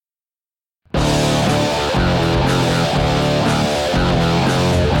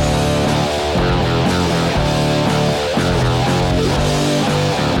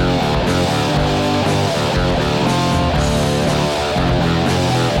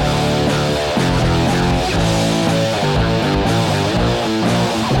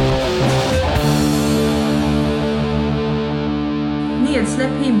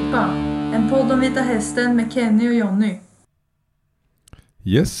Heta hästen med Kenny och Jonny.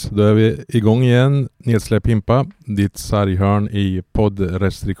 Yes, då är vi igång igen. Nedsläpp Pimpa, ditt sarghörn i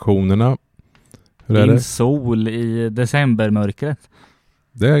poddrestriktionerna. Hur är Din det? sol i decembermörkret.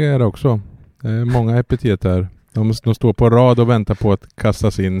 Det är det också. Det är många epitet här. De står på rad och väntar på att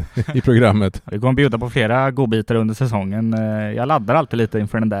kastas in i programmet. Vi kommer bjuda på flera godbitar under säsongen. Jag laddar alltid lite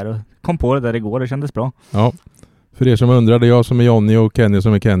inför den där och kom på det där igår. Det kändes bra. Ja, för er som undrar, det är jag som är Jonny och Kenny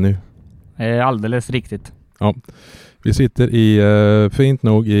som är Kenny. Alldeles riktigt. Ja, vi sitter fint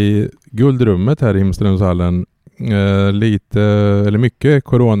nog i guldrummet här i Himströmshallen. Mycket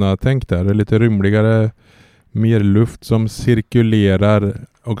coronatänk där. Det är lite rymligare, mer luft som cirkulerar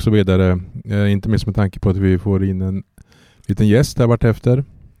och så vidare. Inte minst med tanke på att vi får in en liten gäst här vart efter.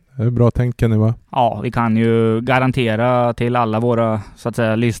 Det är bra tänkt, kan det vara? Ja, vi kan ju garantera till alla våra så att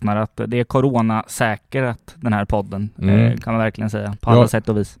säga lyssnare att det är coronasäkert den här podden. Kan man verkligen säga. På alla sätt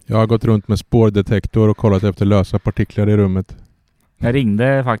och vis. Jag har gått runt med spårdetektor och kollat efter lösa partiklar i rummet. Jag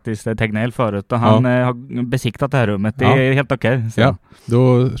ringde faktiskt Tegnell förut och han har besiktat det här rummet. Det är helt okej. Ja,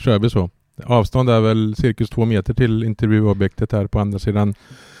 då kör vi så. Avstånd är väl cirkus 2 meter till intervjuobjektet här på andra sidan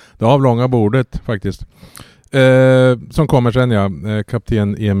det avlånga bordet faktiskt. Som kommer sen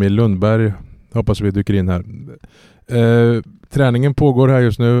kapten Emil Lundberg. Hoppas vi dyker in här. Träningen pågår här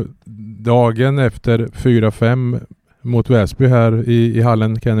just nu. Dagen efter 4-5 mot Väsby här i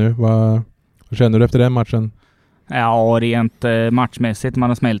hallen. Kenny, vad känner du efter den matchen? Ja, rent matchmässigt man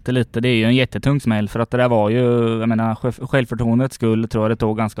har smält det lite. Det är ju en jättetung smäll för att det där var ju, jag menar, självförtroendets skull tror jag det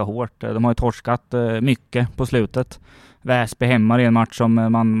tog ganska hårt. De har ju torskat mycket på slutet. Väsby hemma i en match som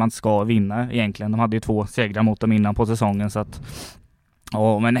man ska vinna egentligen. De hade ju 2 segrar mot dem innan på säsongen så att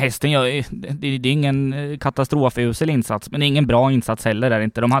men hästen det är ingen katastrofusel insats, men det är ingen bra insats heller där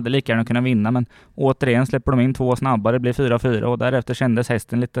inte. De hade lika gärna kunnat vinna, men återigen släpper de in 2 snabbare, det blir 4-4 och därefter kändes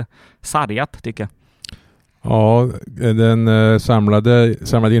hästen lite sargat tycker jag. Ja, den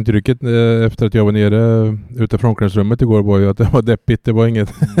samlade intrycket efter att jag var nere utanför omklädningsrummet igår var ju att det var deppigt. Det var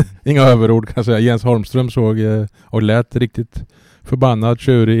inga överord kan jag säga. Jens Holmström såg och lät riktigt förbannad,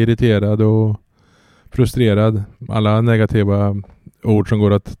 tjurig, irriterad och frustrerad. Alla negativa ord som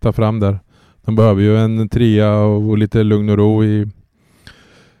går att ta fram där. De behöver ju en trea och lite lugn och ro i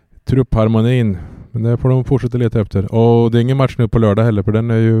truppharmonin. Men det får de fortsätta leta efter. Och det är ingen match nu på lördag heller, för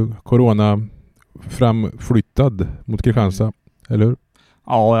den är ju corona framflyttad mot Kristianstad, eller hur?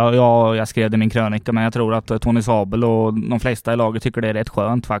 Ja, jag skrev det i min krönika, men jag tror att Tony Sabel och de flesta i laget tycker det är rätt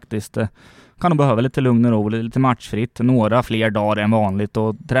skönt faktiskt. Kan de behöva lite lugn och ro, lite matchfritt, några fler dagar än vanligt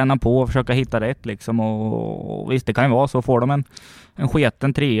och träna på och försöka hitta rätt liksom. Och visst, det kan ju vara så, får de en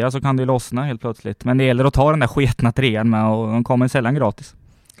sketen 3 så kan det ju lossna helt plötsligt. Men det gäller att ta den där sketna 3 med och de kommer sällan gratis.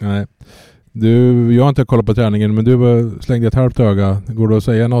 Nej. Jag har inte kollat på träningen, men du slängde ett halvt öga. Går det att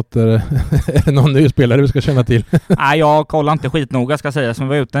säga något? Är det någon ny spelare vi ska känna till? Nej, jag kollar inte skitnoga ska säga. Som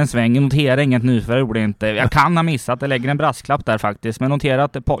var ute en sväng. Notera inget nyförvärv gjorde inte. Jag kan ha missat. Jag lägger en brasklapp där faktiskt. Men notera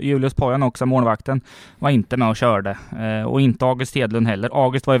att Julius Pojan också, målvakten, var inte med och körde. Och inte August Hedlund heller.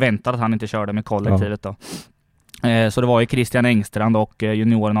 August var ju väntat att han inte körde med kollektivet då. Så det var ju Christian Engstrand och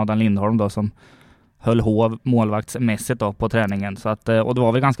junioren Adam Lindholm då som höll hov målvaktsmässigt då på träningen. Så att, och det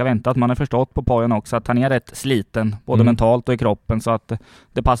var väl ganska väntat. Man har förstått på Pojan också att han är rätt sliten både mentalt och i kroppen, så att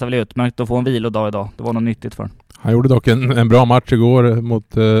det passar väl utmärkt att få en vilodag idag. Det var något nyttigt för honom. Han gjorde dock en bra match igår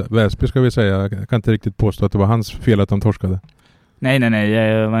mot Väsby ska vi säga. Jag kan inte riktigt påstå att det var hans fel att de torskade. Nej.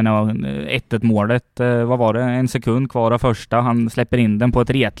 1-1 målet, vad var det? 1 sekund kvar av första. Han släpper in den på ett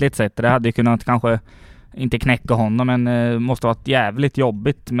retligt sätt. Det hade ju kunnat kanske inte knäcka honom, men måste vara jävligt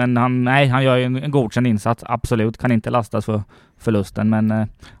jobbigt. Men han gör ju en godkänd insats. Absolut, kan inte lastas för förlusten. Men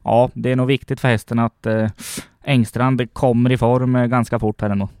ja, det är nog viktigt för hästen att Engstrand kommer i form ganska fort här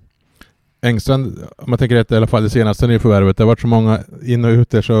ändå. Engstrand, om man tänker rätt, i alla fall det senaste nyförvärvet. Det har varit så många in och ut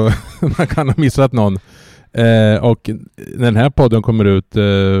där så man kan ha missat någon. Och den här podden kommer ut,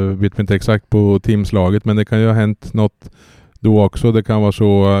 vet vi inte exakt på teamslaget, men det kan ju ha hänt något då också. Det kan vara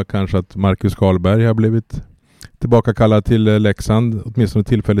så kanske att Marcus Karlberg har blivit tillbaka kallad till Leksand, åtminstone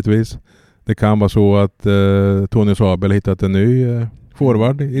tillfälligtvis. Det kan vara så att Tony Sabel har hittat en ny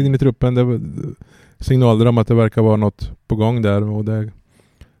forward in i truppen. Det signaler om att det verkar vara något på gång där, och det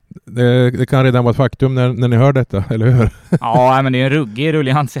kan redan vara ett faktum när ni hör detta, eller hur? Ja, men det är en ruggig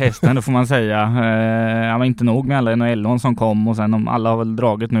rullians i hästen, det får man säga. Jag var inte nog med alla NHL som kom, och sen alla har väl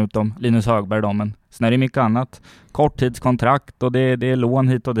dragit nu utom Linus Högberg då, men sen är det mycket annat. Korttidskontrakt och det är lån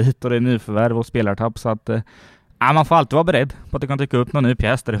hit och dit och det är nyförvärv och spelartapp, så att Ja, man får alltid vara beredd på att det kan dyka upp någon ny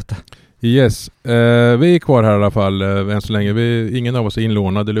pjäs där ute. Yes, vi är kvar här i alla fall än så länge. Ingen av oss är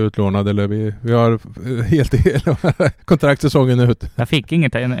inlånad eller utlånad. Eller vi har helt kontraktsäsongen ut. Jag fick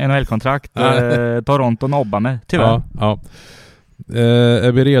inget NHL-kontrakt. Toronto nobbar mig, tyvärr. Ja.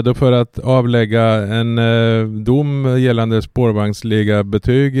 Är vi redo för att avlägga en dom gällande spårvagnsliga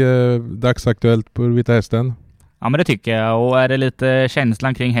betyg dagsaktuellt på Vita Hästen? Ja, men det tycker jag. Och är det lite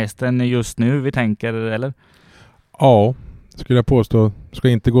känslan kring hästen just nu vi tänker, eller? Ja, skulle jag påstå. Ska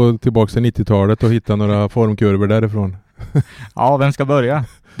inte gå tillbaka till 90-talet och hitta några formkurvor därifrån. Ja, vem ska börja?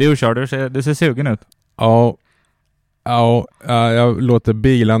 Du kör, du ser sugen ut. Ja, jag låter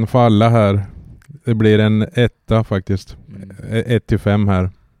bilan falla här. Det blir en 1 faktiskt. 1-5 här.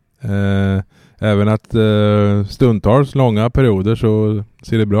 Även att stundtals långa perioder så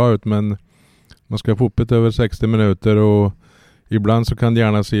ser det bra ut, men man ska få upp det över 60 minuter och ibland så kan det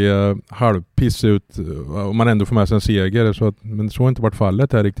gärna se halvpiss ut om man ändå får med sig en seger. Men så har inte varit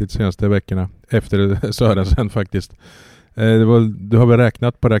fallet här riktigt de senaste veckorna efter Sörensen faktiskt. Du har väl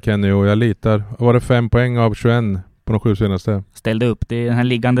räknat på det, Kenny, och jag litar. Var det 5 poäng av 21 på de 7 senaste? Ställde upp det i den här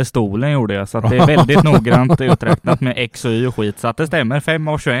liggande stolen gjorde jag, så att det är väldigt noggrant uträknat med X och Y och skit, så att det stämmer. 5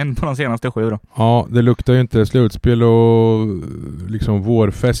 av 21 på de senaste 7 då. Ja, det luktar ju inte slutspel och liksom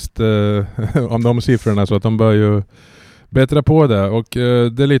vårfest om de siffrorna, så att de bör ju bättra på det. Och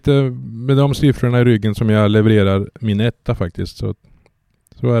det är lite med de siffrorna i ryggen som jag levererar min 1 faktiskt. Så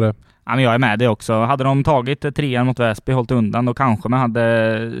är det. Ja, men jag är med det också. Hade de tagit 3 mot Väsby, hållit undan, då kanske man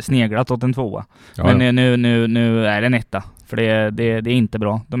hade sneglat åt en 2. Ja, men nu är det en 1. För det är inte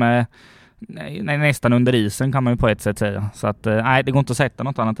bra. De är nästan under isen kan man ju på ett sätt säga. Så att nej, det går inte att sätta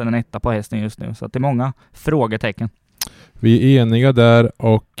något annat än en 1 på hästen just nu. Så att det är många frågetecken. Vi är eniga där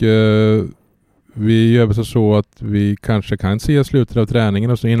och vi gör så att vi kanske kan se slutet av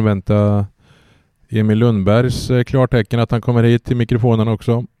träningen och så invänta Emil Lundbergs klartecken att han kommer hit till mikrofonen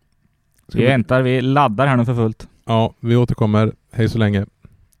också. Vi laddar här nu för fullt. Ja, vi återkommer. Hej så länge.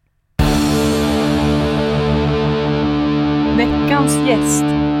 Veckans gäst.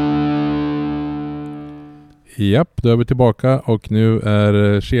 Japp, då är vi tillbaka och nu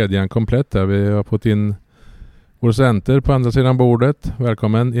är kedjan komplett där. Vi har fått in vår center på andra sidan bordet.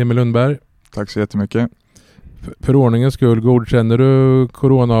 Välkommen Emil Lundberg. Tack så jättemycket. För ordningens skull, godkänner du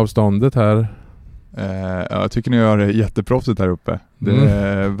coronaavståndet här? Jag tycker ni gör det jätteproffsigt här uppe. Det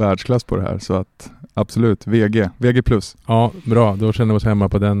är världsklass på det här, så att absolut, VG plus. Ja, bra. Då känner vi oss hemma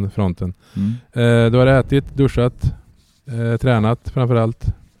på den fronten. Du har ätit, duschat, tränat framförallt.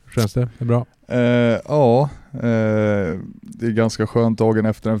 Känns det? Är bra? Det är ganska skönt dagen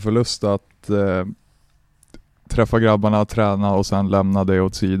efter en förlust att träffa grabbarna, träna och sen lämna det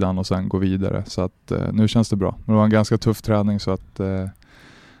åt sidan och sen gå vidare. Så att nu känns det bra. Men det var en ganska tuff träning, så att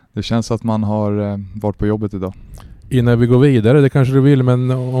det känns att man har varit på jobbet idag. Innan vi går vidare, det kanske du vill,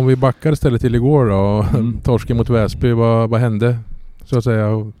 men om vi backar istället till igår då, torsken mot Väsby, vad hände så att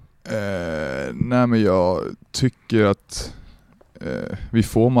säga? Nej, men jag tycker att vi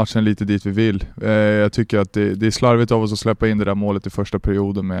får matchen lite dit vi vill. Jag tycker att det är slarvigt av oss att släppa in det där målet i första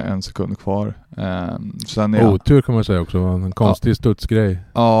perioden med 1 sekund kvar. Sen otur kan man säga också, en konstig studsgrej.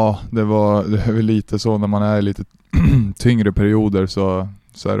 Ja, det är väl lite så när man är i lite tyngre perioder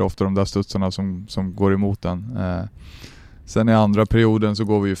så är det ofta de där studsarna som går emot den. Sen i andra perioden så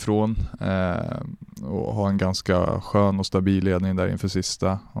går vi ifrån och har en ganska skön och stabil ledning där inför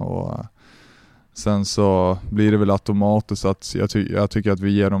sista. Och sen så blir det väl automatiskt att jag tycker att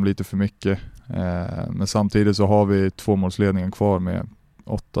vi ger dem lite för mycket. Men samtidigt så har vi 2-målsledningen kvar med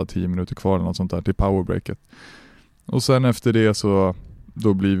 8-10 minuter kvar eller något sånt där till powerbreaket. Och sen efter det så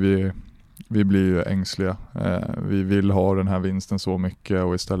då blir vi blir ju ängsliga. Vi vill ha den här vinsten så mycket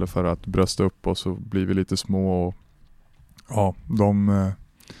och istället för att brösta upp oss så blir vi lite små och ja,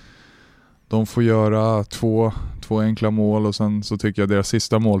 de får göra två enkla mål och sen så tycker jag deras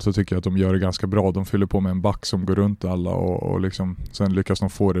sista mål så tycker jag att de gör det ganska bra. De fyller på med en back som går runt alla och liksom, sen lyckas de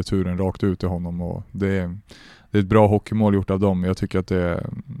få returen rakt ut till honom och det är ett bra hockeymål gjort av dem. Jag tycker att jag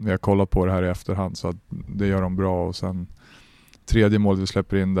har kollat på det här i efterhand så att det gör de bra och sen tredje målet vi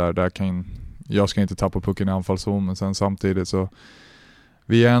släpper in jag ska inte tappa pucken i anfallszon, men sen samtidigt så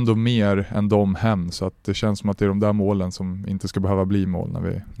vi är ändå mer än de hem, så att det känns som att det är de där målen som inte ska behöva bli mål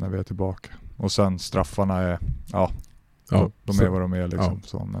när vi är tillbaka. Och sen straffarna är de är vad de är liksom. Ja.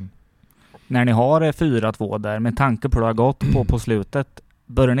 Så, men. När ni har 4-2 där, med tanke på hur det har gått på slutet,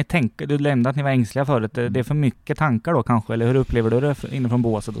 börjar ni tänka, du nämnde att ni var ängsliga förut, det är för mycket tankar då kanske, eller hur upplever du det inifrån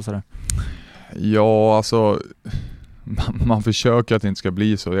båset och sådär? Ja, alltså man försöker att det inte ska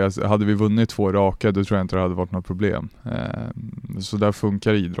bli så. Hade vi vunnit 2 raka, då tror jag inte det hade varit något problem. Så där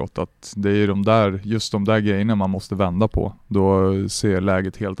funkar idrott, att det är just de där grejerna man måste vända på. Då ser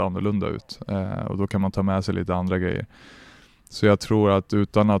läget helt annorlunda ut, och då kan man ta med sig lite andra grejer. Så jag tror att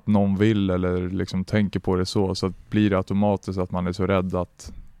utan att någon vill eller liksom tänker på det så blir det automatiskt att man är så rädd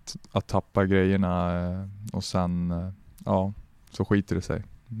att tappa grejerna, och sen så skiter det sig.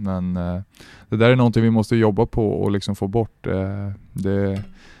 Men det där är någonting vi måste jobba på och liksom få bort.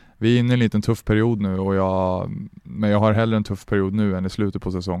 Vi är inne i en liten tuff period nu, men jag har hellre en tuff period nu än i slutet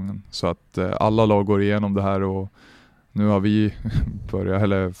på säsongen. Så att alla lag går igenom det här, och nu har vi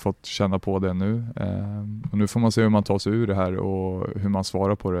fått känna på det nu. Och nu får man se hur man tar sig ur det här och hur man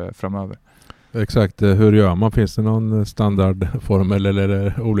svarar på det framöver. Exakt, hur gör man? Finns det någon standardformel eller är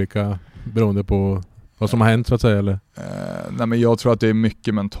det olika beroende på vad som har hänt så att säga? Eller? Nej, men jag tror att det är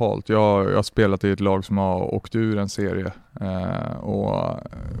mycket mentalt. Jag har spelat i ett lag som har åkt ur en serie. Och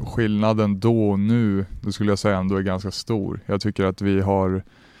skillnaden då och nu, det skulle jag säga ändå är ganska stor. Jag tycker att vi har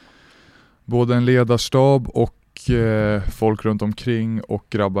både en ledarstab och folk runt omkring och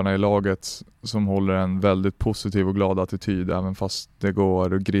grabbarna i laget som håller en väldigt positiv och glad attityd, även fast det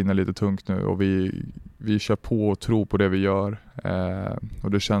går och griner lite tungt nu, och vi kör på och tror på det vi gör,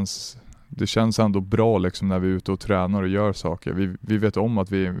 och det känns ändå bra liksom när vi är ute och tränar och gör saker. Vi vet om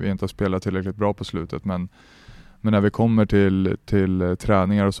att vi inte har spelat tillräckligt bra på slutet, men när vi kommer till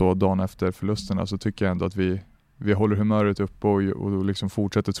träningar och så dagen efter förlusterna, så tycker jag ändå att vi håller humöret uppe och liksom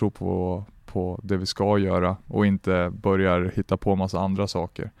fortsätter tro på det vi ska göra och inte börjar hitta på massa andra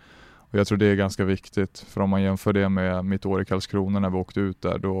saker. Och jag tror det är ganska viktigt, för om man jämför det med mitt år i Karlskrona när vi åkte ut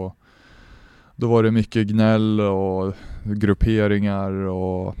där, då var det mycket gnäll och grupperingar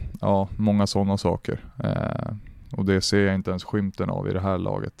och många sådana saker. Och det ser jag inte ens skymten av i det här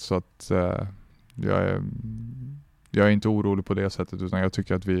laget. Så att jag är inte orolig på det sättet, utan jag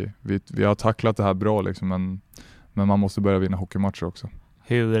tycker att vi har tacklat det här bra liksom, men man måste börja vinna hockeymatcher också.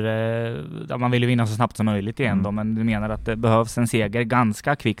 Man vill ju vinna så snabbt som möjligt igen då, men du menar att det behövs en seger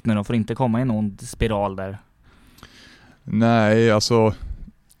ganska kvickt nu då, för att inte komma i någon spiral där? Nej, alltså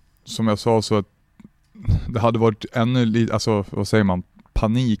som jag sa, så att det hade varit ännu lite, alltså vad säger man,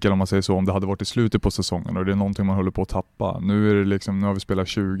 panik eller om man säger så, om det hade varit i slutet på säsongen och det är någonting man håller på att tappa. Nu är det liksom, nu har vi spelat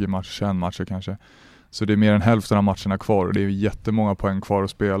 20 matcher, 21 matcher kanske. Så det är mer än hälften av matcherna kvar och det är jättemånga poäng kvar att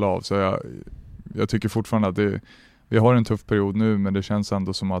spela av. Så jag tycker fortfarande att vi har en tuff period nu, men det känns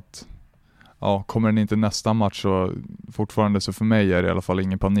ändå som att kommer den inte nästa match, så fortfarande, så för mig är det i alla fall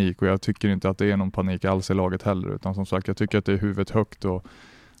ingen panik, och jag tycker inte att det är någon panik alls i laget heller, utan som sagt, jag tycker att det är huvudet högt och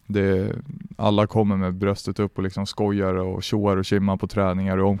alla kommer med bröstet upp och liksom skojar och tjoar och kimmar på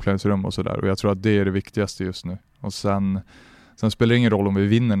träningar och omklädningsrum och sådär, och jag tror att det är det viktigaste just nu. Och sen spelar det ingen roll om vi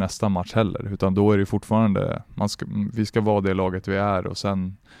vinner nästa match heller, utan då är det fortfarande, vi ska vara det laget vi är, och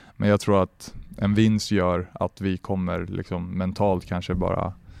sen, men jag tror att en vinst gör att vi kommer liksom mentalt kanske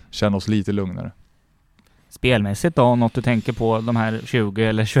bara känna oss lite lugnare. Spelmässigt då, något du tänker på de här 20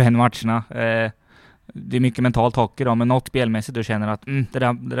 eller 21 matcherna? Det är mycket mentalt hockey då, men något spelmässigt du känner att det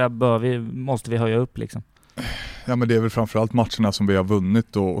där måste vi höja upp liksom? Ja, men det är väl framförallt matcherna som vi har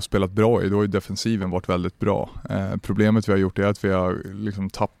vunnit och spelat bra i. Då har ju defensiven varit väldigt bra. Problemet vi har gjort är att vi har liksom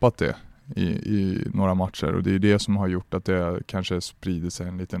tappat det i några matcher, och det är det som har gjort att det kanske sprider sig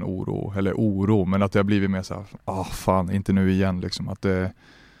en liten oro, men att det har blivit mer så här, fan, inte nu igen liksom,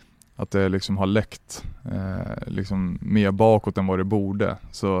 att det liksom har läckt liksom mer bakåt än vad det borde.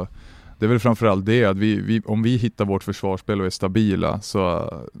 Så det är väl framförallt det att om vi hittar vårt försvarsspel och är stabila,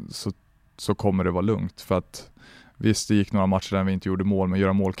 så kommer det vara lugnt, för att visst, det gick några matcher där vi inte gjorde mål, men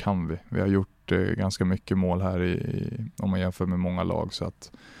göra mål kan vi. Vi har gjort ganska mycket mål här om man jämför med många lag, så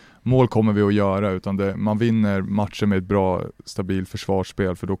att mål kommer vi att göra, utan man vinner matcher med ett bra, stabilt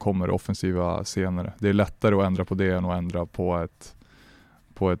försvarsspel, för då kommer det offensiva senare. Det är lättare att ändra på det än att ändra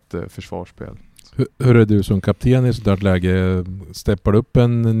på ett försvarsspel. Hur är du som kapten i sådant läge? Steppar du upp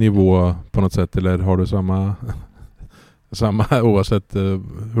en nivå på något sätt, eller har du samma oavsett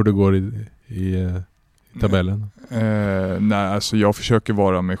hur det går i tabellen? Nej, alltså jag försöker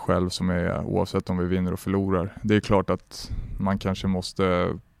vara mig själv som är, oavsett om vi vinner och förlorar. Det är klart att man kanske måste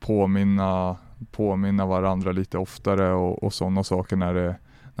påminna varandra lite oftare och sådana saker när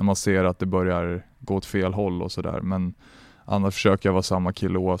man ser att det börjar gå åt fel håll och sådär. Men annars försöker jag vara samma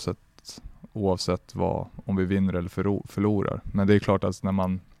kille oavsett om vi vinner eller förlorar. Men det är klart att när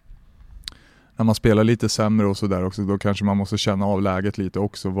man spelar lite sämre och sådär också, då kanske man måste känna av läget lite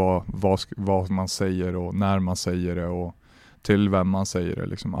också, vad man säger och när man säger det och till vem man säger det.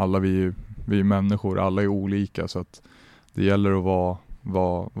 Liksom. Alla vi är människor, alla är olika, så att det gäller att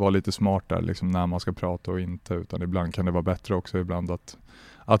vara lite smart där liksom, när man ska prata och inte, utan ibland kan det vara bättre också ibland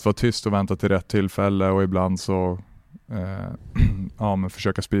att vara tyst och vänta till rätt tillfälle, och ibland så men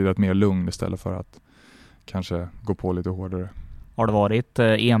försöka sprida ett mer lugn istället för att kanske gå på lite hårdare. Har det varit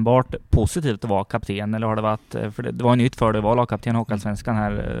enbart positivt att vara kapten, eller har det varit, för det var nytt för dig att vara lagkapten i Hockeyallsvenskan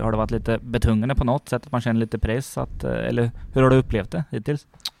här, har det varit lite betungande på något sätt, att man känner lite press, eller hur har du upplevt det hittills?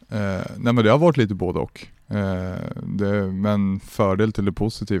 Nej, men det har varit lite både och. Men fördel till det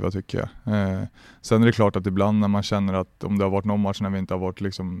positiva tycker jag. Sen är det klart att ibland när man känner att om det har varit någon match när vi inte har varit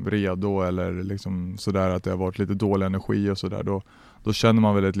liksom redo, eller liksom sådär, att det har varit lite dålig energi och sådär, då känner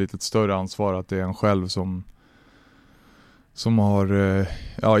man väl ett lite större ansvar, att det är en själv som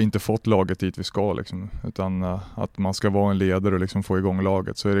har inte fått laget dit vi ska liksom, utan att man ska vara en ledare och liksom få igång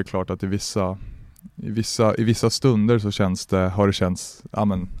laget. Så är det klart att i vissa stunder så har det känts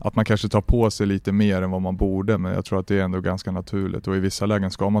att man kanske tar på sig lite mer än vad man borde, men jag tror att det är ändå ganska naturligt, och i vissa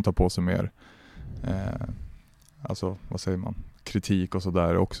lägen ska man ta på sig mer vad säger man, kritik och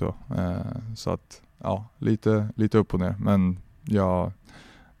sådär också, så att lite upp och ner, men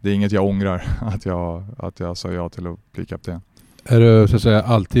det är inget jag ångrar att jag sa ja till att bli kapten. Är du så att säga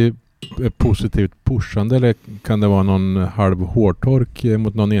alltid positivt pushande, eller kan det vara någon halv hårtork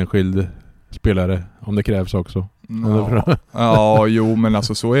mot någon enskild spelare om det krävs också? Jo, men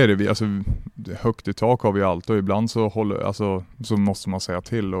alltså så är det. Högt i tak har vi alltid, och ibland så måste man säga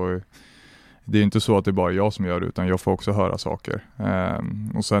till, och det är inte så att det är bara jag som gör det, utan jag får också höra saker.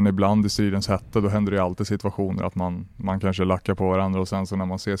 Och sen ibland i stridens hetta, då händer det alltid situationer att man kanske lackar på varandra, och sen så när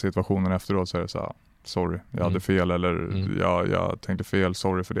man ser situationen efteråt så är det så här: sorry, jag hade fel, eller jag tänkte fel,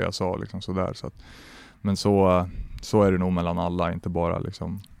 sorry för det jag sa, liksom sådär. Men så är det nog mellan alla, inte bara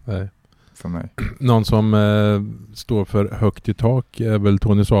liksom för mig. Någon som står för högt i tak är väl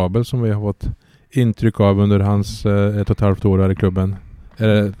Tony Sabel, som vi har fått intryck av under hans 1,5 år här i klubben.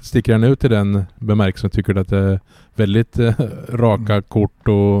 Sticker han ut i den bemärkelsen? Tycker du att det är väldigt raka kort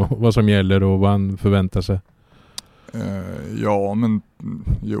och vad som gäller och vad han förväntar sig?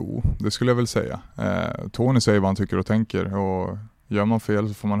 Det skulle jag väl säga. Tony säger vad han tycker och tänker, och gör man fel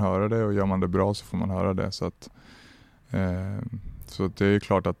så får man höra det, och gör man det bra så får man höra det. Så det är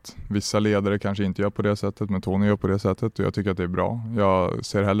klart att vissa ledare kanske inte gör på det sättet, men Tony gör på det sättet, och jag tycker att det är bra. Jag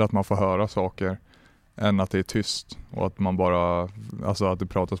ser hellre att man får höra saker än att det är tyst, och att man bara, att det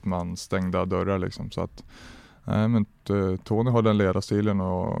pratas med stängda dörrar liksom. Så att Tony har den ledarstilen,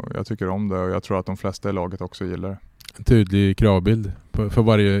 och jag tycker om det, och jag tror att de flesta i laget också gillar det. En tydlig kravbild för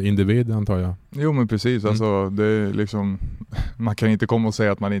varje individ, antar jag. Jo, men precis. Alltså, det är liksom, man kan inte komma och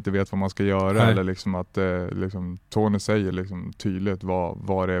säga att man inte vet vad man ska göra. Nej. Eller liksom att Tony säger liksom tydligt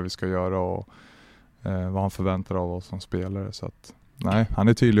vad det är vi ska göra, och vad han förväntar av oss som spelare. Så att, nej, han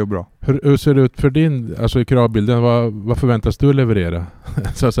är tydlig och bra. Hur ser det ut för din, i kravbilden? Vad förväntas du leverera?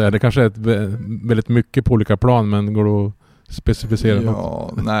 Så att säga, det kanske är väldigt mycket på olika plan, men går det att specificera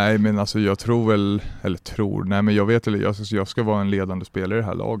något? Nej, men alltså jag vet jag ska vara en ledande spelare i det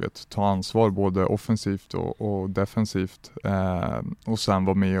här laget. Ta ansvar både offensivt och defensivt, och sen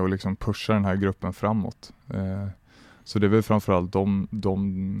vara med och liksom pusha den här gruppen framåt. Så det är väl framförallt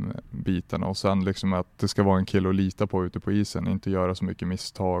de bitarna, och sen liksom att det ska vara en kille att lita på ute på isen, inte göra så mycket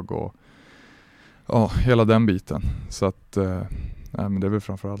misstag och hela den biten. Så att men det är väl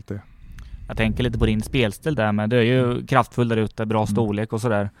framförallt det. Jag tänker lite på din spelstil där, men du är ju kraftfull där ute, bra storlek och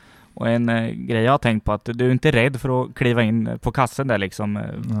sådär. Och en grej jag har tänkt på, att du är inte rädd för att kliva in på kassen där liksom.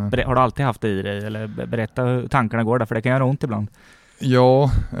 Har du alltid haft det i dig, eller berätta hur tankarna går där, för det kan göra ont ibland.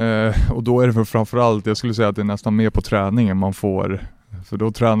 Ja, och då är det framförallt, jag skulle säga att det är nästan mer på träningen man får, för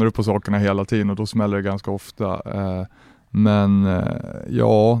då tränar du på sakerna hela tiden, och då smäller det ganska ofta. Men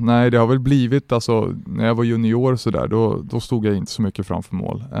det har väl blivit, alltså när jag var junior så där, då stod jag inte så mycket framför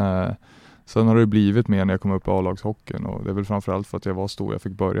mål. Sen har det blivit mer när jag kom upp i A-lagshockeyn, och det är väl framförallt för att jag var stor, jag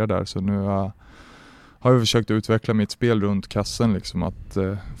fick börja där. Så nu har jag försökt utveckla mitt spel runt kassen, liksom att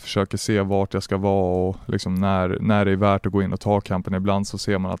försöka se vart jag ska vara, och liksom när det är värt att gå in och ta kampen. Ibland så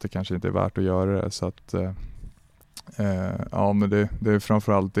ser man att det kanske inte är värt att göra det, så att men det är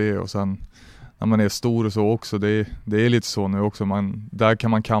framförallt det. Och sen när man är stor och så också, det är lite så nu också, där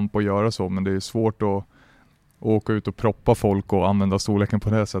kan man kampa och göra så, men det är svårt att åka ut och proppa folk och använda storleken på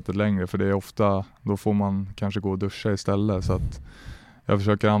det sättet längre, för det är ofta, då får man kanske gå och duscha istället. Så att jag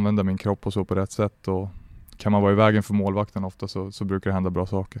försöker använda min kropp och så på rätt sätt, och kan man vara i vägen för målvakten ofta så brukar det hända bra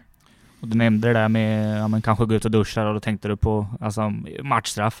saker. Och du nämnde det där med kanske gå ut och duscha, och då tänkte du på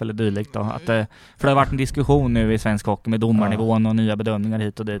matchstraff eller dylikt då, att för det har varit en diskussion nu i svensk hockey med domarnivån och nya bedömningar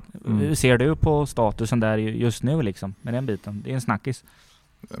hit och dit. Hur ser du på statusen där just nu liksom, med den biten? Det är en snackis.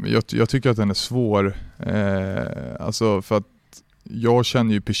 Jag tycker att den är svår, alltså för att jag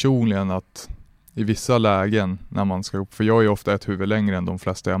känner ju personligen att i vissa lägen när man ska, för jag är ofta ett huvud längre än de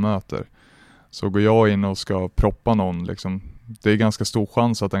flesta jag möter, så går jag in och ska proppa någon liksom, det är ganska stor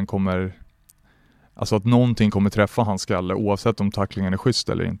chans att den kommer, alltså att någonting kommer träffa hans skalle oavsett om tacklingen är schysst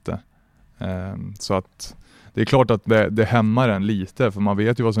eller inte. Så att det är klart att det hämmar en lite, för man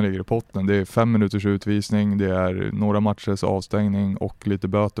vet ju vad som ligger i potten. Det är 5 minuters utvisning, det är några matchers avstängning och lite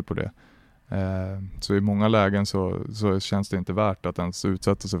böter på det. Så i många lägen så känns det inte värt att ens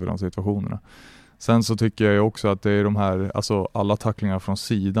utsätta sig för de situationerna. Sen så tycker jag också att det är de här, alltså alla tacklingar från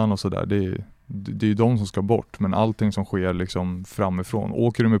sidan och sådär, det är ju de som ska bort, men allting som sker liksom framifrån.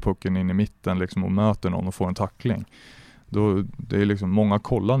 Åker du med pucken in i mitten liksom och möter någon och får en tackling, då det är liksom, många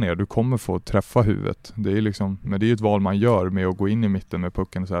kollar ner, du kommer få träffa huvudet. Det är liksom, men det är ju ett val man gör med att gå in i mitten med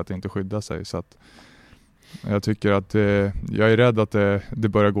pucken så att det inte skyddar sig. Så att jag tycker att jag är rädd att det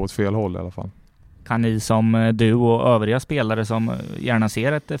börjar gå åt fel håll i alla fall. Kan ni som du och övriga spelare som gärna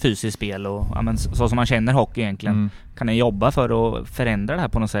ser ett fysiskt spel och så som man känner hockey egentligen, kan ni jobba för att förändra det här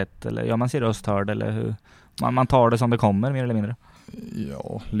på något sätt? Eller gör man sin röst hörd, eller hur? Man tar det som det kommer mer eller mindre?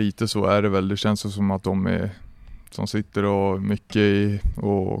 Ja, lite så är det väl. Det känns som att de som sitter och mycket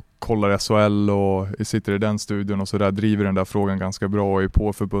och kollar SHL och sitter i den studion och så där, driver den där frågan ganska bra och är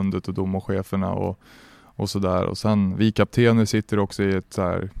på förbundet och domarcheferna och så där. Och sen vi kaptener sitter också i ett så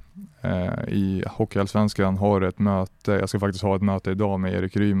här, i Hockeyallsvenskan har ett möte. Jag ska faktiskt ha ett möte idag med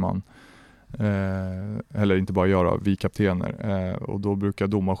Erik Ryman. Eller inte bara göra, vi kaptener. Och då brukar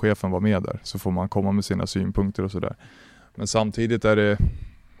domarchefen vara med där. Så får man komma med sina synpunkter och sådär. Men samtidigt är det,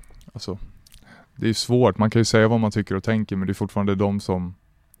 alltså, det är svårt. Man kan ju säga vad man tycker och tänker, men det är fortfarande de som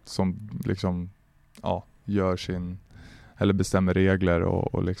liksom, ja, gör sin, eller bestämmer regler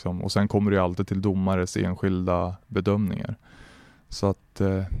och liksom, och sen kommer det ju alltid till domares enskilda bedömningar. Så att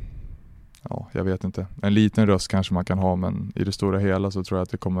ja, jag vet inte. En liten röst kanske man kan ha, men i det stora hela så tror jag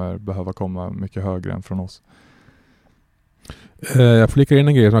att det kommer behöva komma mycket högre än från oss. Jag flickar in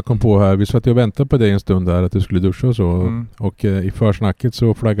en grej som jag kom på här. Vi satt och väntade på dig en stund där, att du skulle duscha och så. Och i försnacket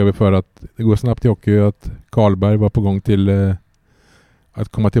så flaggade vi för att det går snabbt i hockey, att Karlberg var på gång till att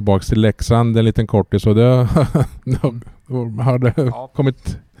komma tillbaka till Leksand en liten kortis. Så det hade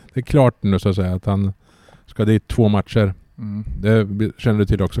kommit, det är klart nu så att säga, att han ska dit 2 matcher. Det känner du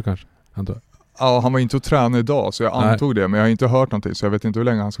till också kanske, antar jag? Ja, han var inte att träna idag, så jag antog det, men jag har inte hört någonting, så jag vet inte hur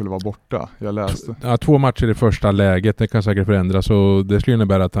länge han skulle vara borta. Jag läste. 2 matcher i första läget, det kan säkert förändras, så det skulle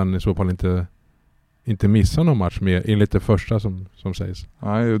innebära att han i så fall inte missar någon match med enligt det första som sägs.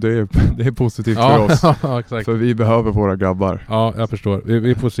 Nej, det är positivt för oss. Ja, exakt. För vi behöver våra grabbar. Ja, jag förstår.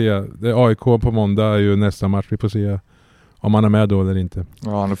 Vi får se. Det är AIK på måndag är ju nästa match. Vi får se om han är med då eller inte.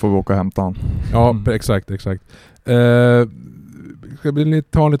 Ja, nu får vi åka och hämta han. Ja, exakt. Ska vi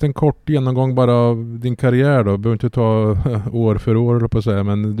ta en liten kort genomgång bara av din karriär då? Behöver inte ta år för år eller på att säga,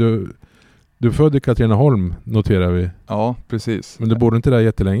 men du födde i Katrineholm, noterar vi. Ja, precis. Men du bodde inte där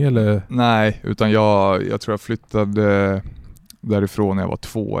jättelänge eller? Nej, utan jag tror jag flyttade därifrån när jag var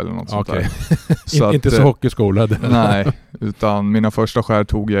 2 eller något sånt där. Så inte så hockeyskolad. Nej, utan mina första skär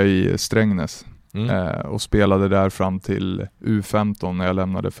tog jag i Strängnäs. Och spelade där fram till U15 när jag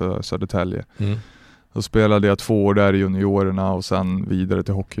lämnade för Södertälje. Då spelade jag 2 år där i juniorerna och sen vidare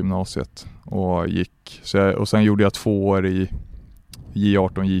till hockeygymnasiet och gick. Och sen gjorde jag 2 år i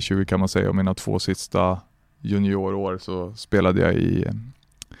J18, J20 kan man säga, och mina 2 sista juniorår så spelade jag i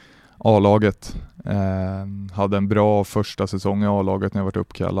A-laget. Hade en bra första säsong i A-laget när jag var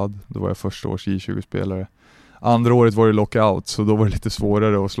uppkallad. Då var jag första års J20-spelare. Andra året var det lockout, så då var det lite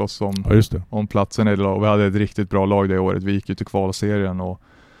svårare att slåss om platsen i det lag. Vi hade ett riktigt bra lag det året. Vi gick ju till kvalserien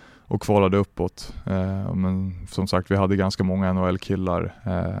och kvalade uppåt. Men som sagt, vi hade ganska många NHL-killar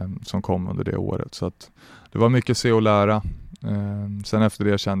som kom under det året. Så att det var mycket se och lära. Sen efter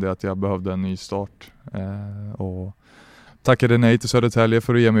det kände jag att jag behövde en ny start. Och tackade nej till Södertälje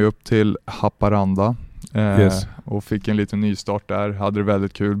för att ge mig upp till Haparanda. Och fick en liten ny start där. Hade det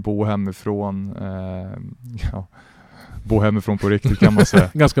väldigt kul. Bo hemifrån. Bo hemifrån på riktigt kan man säga.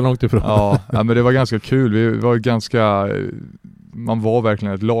 Ganska långt ifrån. Ja, men det var ganska kul. Vi var man var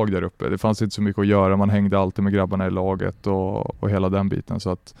verkligen ett lag där uppe. Det fanns inte så mycket att göra. Man hängde alltid med grabbarna i laget och hela den biten. Så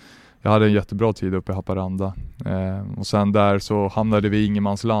att jag hade en jättebra tid uppe i Haparanda. Och sen där så hamnade vi i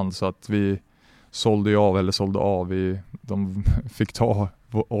ingenmansland, så att vi sålde av. De fick ta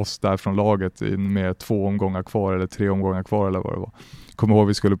oss där från laget med 2 omgångar kvar eller 3 omgångar kvar eller vad det var. Kommer ihåg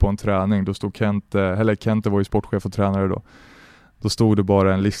vi skulle på en träning. Då stod Kente var ju sportchef och tränare då. Då stod det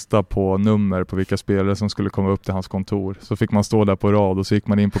bara en lista på nummer på vilka spelare som skulle komma upp till hans kontor. Så fick man stå där på rad och så gick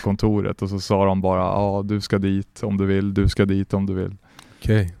man in på kontoret och så sa de bara du ska dit om du vill, du ska dit om du vill.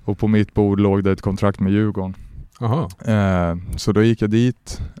 Okay. Och på mitt bord låg det ett kontrakt med Djurgården. Aha. Så då gick jag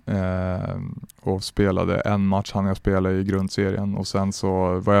dit och spelade en match han jag spelade i grundserien och sen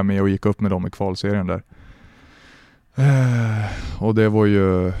så var jag med och gick upp med dem i kvalserien där. Och det var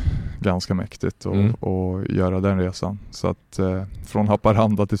ju ganska mäktigt att göra den resan. Så att från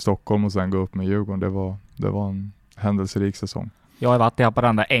Haparanda till Stockholm och sen gå upp med Djurgården, det var en händelserik säsong. Jag har varit i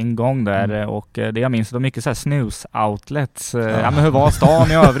Haparanda en gång där och det jag minns, det var mycket så här snus-outlets. Ja, men hur var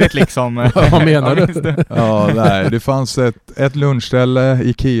stan i övrigt liksom? Vad menar du? Ja, nej, det fanns ett lunchställe,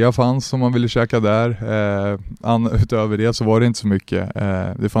 Ikea fanns som man ville käka där. Utöver det så var det inte så mycket.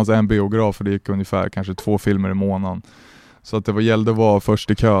 Det fanns en biograf och det gick ungefär kanske 2 filmer i månaden. Så att det gällde att vara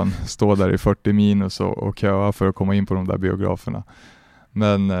först i kön, stå där i 40 minus och köa för att komma in på de där biograferna.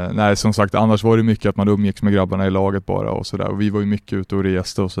 Men nej, som sagt, annars var det mycket att man umgicks med grabbarna i laget bara och sådär. Och vi var ju mycket ute och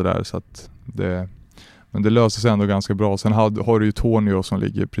reste och sådär. Så att men det löste sig ändå ganska bra. Sen har du ju Tornio som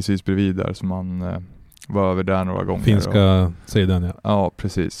ligger precis bredvid där, som man var över där några gånger. Finska sidan, ja. Ja,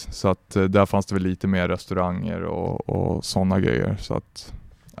 precis. Så att där fanns det väl lite mer restauranger och sådana grejer. Så att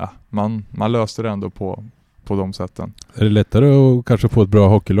man löste det ändå på de sätten. Är det lättare att kanske få ett bra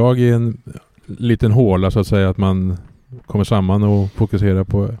hockeylag i en liten håla så att säga, att man kommer samman och fokuserar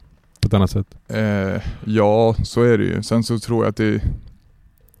på ett annat sätt? Ja, så är det ju. Sen så tror jag att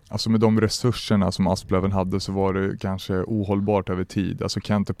alltså med de resurserna som Asplöven hade så var det kanske ohållbart över tid. Alltså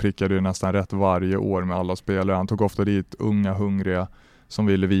Kente prickade ju nästan rätt varje år med alla spelare. Han tog ofta dit unga, hungriga som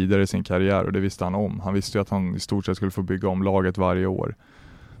ville vidare i sin karriär och det visste han om. Han visste ju att han i stort sett skulle få bygga om laget varje år.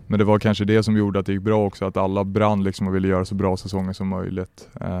 Men det var kanske det som gjorde att det gick bra också, att alla brann liksom och ville göra så bra säsonger som möjligt.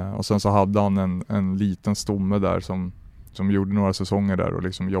 Och sen så hade han en liten stomme där som gjorde några säsonger där och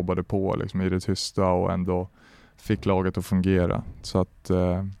liksom jobbade på liksom i det tysta och ändå fick laget att fungera. Så att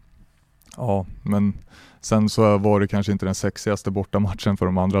ja, men sen så var det kanske inte den sexigaste bortamatchen för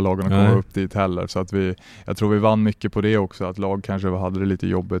de andra lagen att komma upp dit heller. Så att jag tror vi vann mycket på det också, att lag kanske hade det lite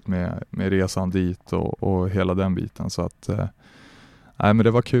jobbigt med resan dit och hela den biten. Så att nej, men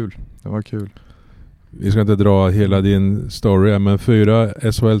det var kul. Det var kul. Vi ska inte dra hela din story, men 4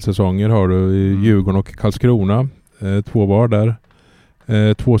 SHL-säsonger har du i Djurgården och Karlskrona. 2 var där.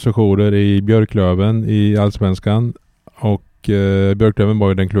 2 sessioner i Björklöven i Allsvenskan. Och Björklöven var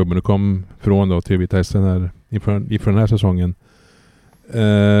ju den klubben du kom från då till Vita Hästen här inför den här säsongen.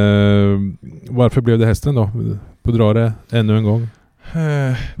 Varför blev det Hästen då? På dra det ännu en gång.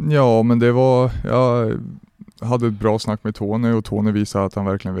 Ja, men det var... Jag hade ett bra snack med Tony och Tony visade att han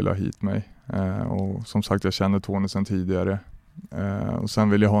verkligen ville ha hit mig. Och som sagt, jag känner Tony sedan tidigare. Och sen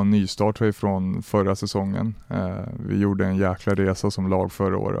ville jag ha en nystart från förra säsongen. Vi gjorde en jäkla resa som lag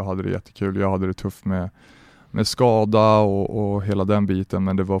förra året och hade det jättekul. Jag hade det tufft med skada och hela den biten,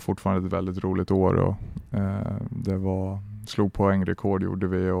 men det var fortfarande ett väldigt roligt år och det slog poängrekord gjorde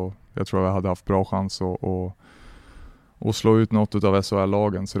vi och jag tror jag hade haft bra chans att slå ut något av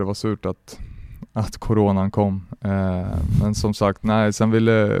SHL-lagen, så det var surt att coronan kom. Men som sagt, nej, sen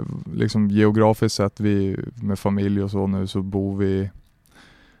ville liksom geografiskt sett, vi med familj och så nu så bor vi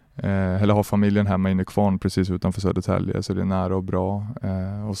eller har familjen hemma i Nykvarn precis utanför Södertälje, så det är nära och bra.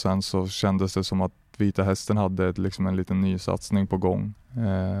 Och sen så kändes det som att Vita Hästen hade liksom en liten ny satsning på gång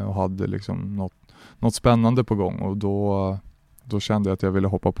och hade liksom något spännande på gång, och då kände jag att jag ville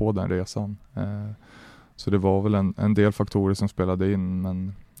hoppa på den resan. Så det var väl en del faktorer som spelade in,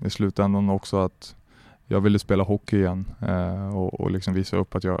 men i slutändan också att jag ville spela hockey igen och liksom visa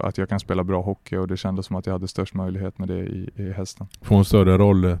upp att jag kan spela bra hockey, och det kändes som att jag hade störst möjlighet med det i Hästen. Få en större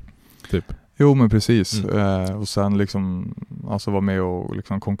roll typ? Jo, men precis. Och sen liksom alltså vara med och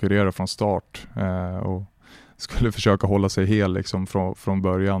liksom konkurrera från start och skulle försöka hålla sig hel liksom från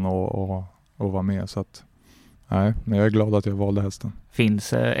början och vara med. Så att, nej, men jag är glad att jag valde Hästen.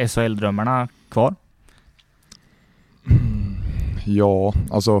 Finns SHL-drömmarna kvar? Ja,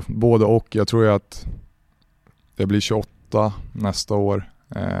 alltså både och. Jag tror att det blir 28 nästa år.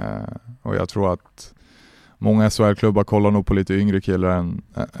 Och jag tror att många SHL-klubbar kollar nog på lite yngre killar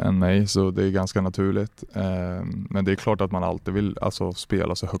än mig, så det är ganska naturligt. Men det är klart att man alltid vill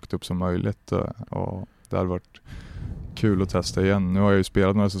spela så högt upp som möjligt. Och det hade varit kul att testa igen. Nu har jag ju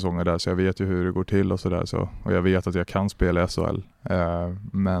spelat några säsonger där, så jag vet ju hur det går till och sådär. Och jag vet att jag kan spela i SHL.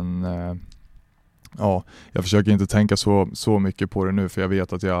 Men ja, jag försöker inte tänka så mycket på det nu, för jag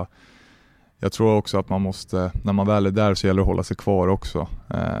vet att jag tror också att man måste, när man väl är där så gäller det att hålla sig kvar också.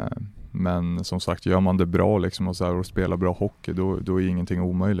 Men som sagt, gör man det bra liksom och spelar bra hockey, då är ingenting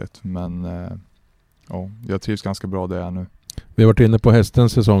omöjligt. Men ja, jag trivs ganska bra där jag är nu. Vi har varit inne på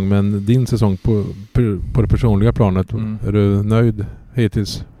Hästens säsong, men din säsong på det personliga planet, är du nöjd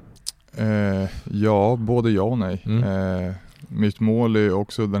hittills? Ja, både ja och nej. mitt mål är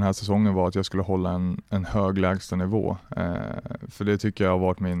också den här säsongen var att jag skulle hålla en hög lägsta nivå. För det tycker jag har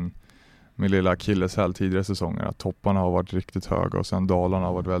varit min lilla akilleshäl tidigare säsonger. Att topparna har varit riktigt höga och sen dalarna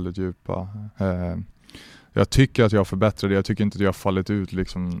har varit väldigt djupa. Jag tycker att jag förbättrade. Jag tycker inte att jag har fallit ut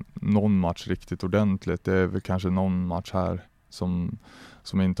liksom någon match riktigt ordentligt. Det är väl kanske någon match här som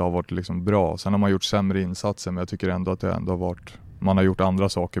inte har varit liksom bra. Sen har man gjort sämre insatser, men jag tycker ändå att det ändå har varit, man har gjort andra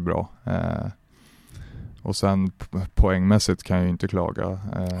saker bra. Och sen poängmässigt kan jag ju inte klaga.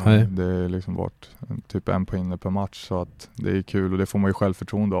 Det är liksom varit typ 1 poäng per match, så att det är kul och det får man ju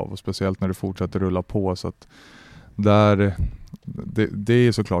självförtroende av, och speciellt när det fortsätter rulla på, så att det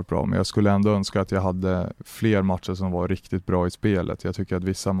är såklart bra, men jag skulle ändå önska att jag hade fler matcher som var riktigt bra i spelet. Jag tycker att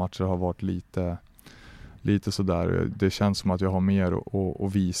vissa matcher har varit lite sådär. Det känns som att jag har mer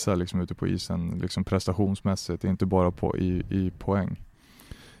att visa liksom ute på isen liksom prestationsmässigt, inte bara i poäng.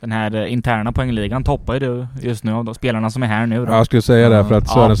 Den här interna poängligan toppar ju du just nu av de spelarna som är här nu då. Jag skulle säga det för att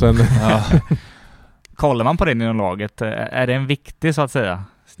Sörensen... Ja. Kollar man på det inom laget, är det en viktig så att säga?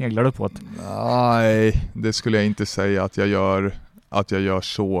 Sneglar du på det? Nej, det skulle jag inte säga att jag gör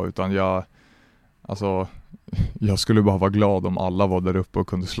så, utan jag skulle bara vara glad om alla var där uppe och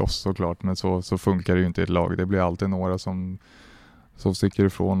kunde slåss, såklart, men så funkar det ju inte i ett lag. Det blir alltid några som sticker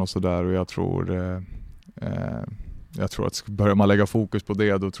ifrån och sådär, och jag tror att börjar man lägga fokus på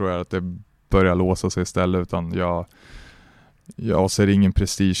det, då tror jag att det börjar låsa sig istället, utan jag ser ingen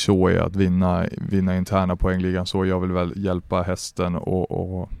prestige så i att vinna interna poängligan, så jag vill väl hjälpa hästen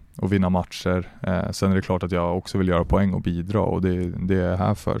och vinna matcher. Sen är det klart att jag också vill göra poäng och bidra, och det är jag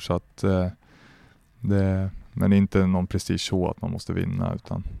här för, så att men inte någon prestige så att man måste vinna,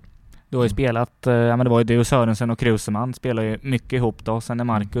 utan... Du har ju spelat, men det var ju du och Sörensen och Kruseman spelar ju mycket ihop då. Sen när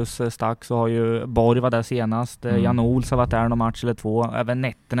Marcus stack så har ju Borg var där senast. Jan Ols har varit där någon match eller 2. Även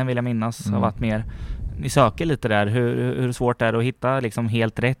Nätterna vill jag minnas har varit mer. Ni söker lite där. Hur svårt det är att hitta liksom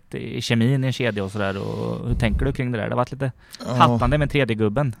helt rätt i kemin i en kedja och sådär. Och hur tänker du kring det där? Det har varit lite hattande med tredje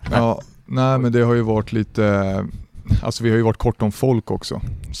gubben. Ja, nej, men det har ju varit lite... Alltså vi har ju varit kort om folk också,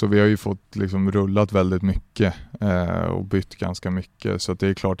 så vi har ju fått liksom rullat väldigt mycket och bytt ganska mycket, så att det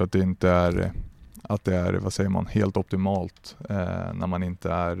är klart att det inte är vad säger man, helt optimalt när man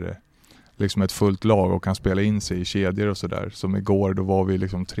inte är liksom ett fullt lag och kan spela in sig i kedjor och sådär. Som igår, då var vi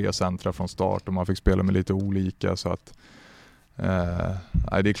liksom 3 centra från start och man fick spela med lite olika, så att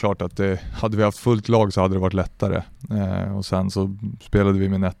det är klart att hade vi haft fullt lag så hade det varit lättare, och sen så spelade vi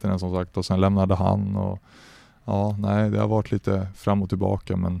med Nätterna som sagt, och sen lämnade han, och ja, nej, det har varit lite fram och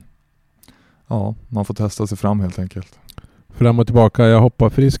tillbaka, men ja, man får testa sig fram helt enkelt. Fram och tillbaka, jag hoppar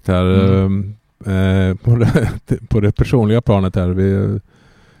friskt här på det personliga planet här. Vi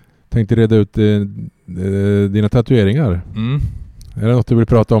tänkte reda ut dina tatueringar. Är det något du vill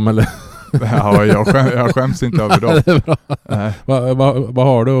prata om eller? Ja, jag skäms inte över dem. Det är bra. Vad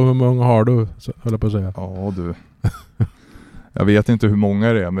har du och hur många har du, höll jag på att säga? Ja, du. Jag vet inte hur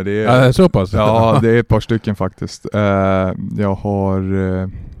många det är, men det är... så pass? Ja, det är ett par stycken faktiskt. Jag har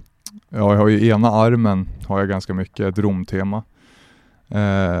ju ena armen har jag ganska mycket, ett romtema.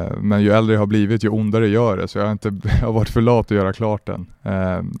 Men ju äldre jag har blivit, ju ondare gör det. Så jag har varit för lat att göra klart den.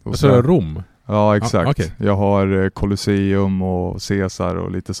 Så är det Rom? Ja, exakt. Okay. Jag har Colosseum och Caesar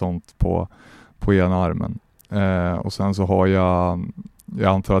och lite sånt på ena armen. Och sen så har jag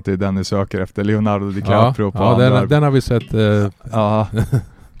antar att det är den ni söker efter, Leonardo DiCaprio på andra. Den har vi sett. Ja,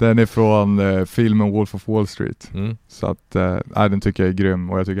 den är från filmen Wolf of Wall Street. Så att den tycker jag är grym,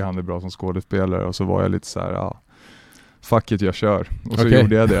 och jag tycker han är bra som skådespelare, och så var jag lite så här, fuck it, jag kör. Och så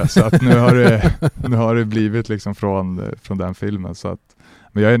gjorde jag det. Så att nu har det blivit liksom från den filmen, så att,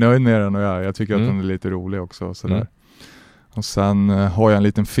 men jag är nöjd med den, och jag tycker att den är lite rolig också, så där. Och sen har jag en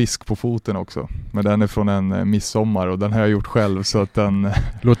liten fisk på foten också. Men den är från en midsommar, och den har jag gjort själv, så att den...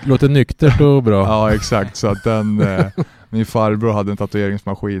 Låter nyktert och bra. Ja, exakt. Så att min farbror hade en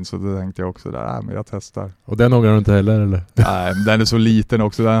tatueringsmaskin, så då tänkte jag också där, men jag testar. Och den ångrar du inte heller, eller? Nej, den är så liten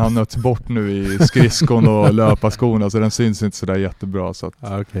också. Den har nötts bort nu i skridskon och löparskorna, så den syns inte så där jättebra. Så att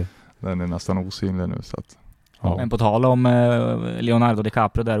den är nästan osynlig nu, så att... Ja. Men på tal om Leonardo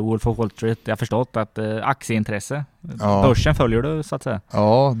DiCaprio där, Wolf of Wall Street, jag har förstått att aktieintresse, börsen följer du så att säga?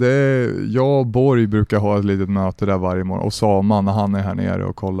 Ja, jag och Borg brukar ha ett litet möte där varje morgon, och Saman när han är här nere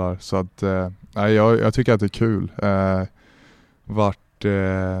och kollar, så att jag tycker att det är kul.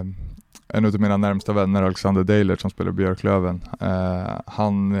 En av mina närmsta vänner, Alexander Daler, som spelar Björklöven,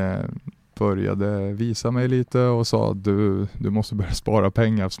 han började visa mig lite och sa att du måste börja spara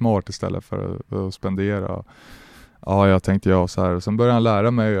pengar smart istället för att spendera. Ja, jag tänkte så här. Sen började han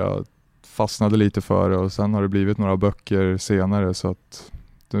lära mig, jag fastnade lite för det, och sen har det blivit några böcker senare, så att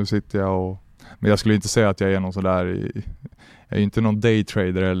nu sitter jag och Men jag skulle inte säga att jag är någon sådär, jag är inte någon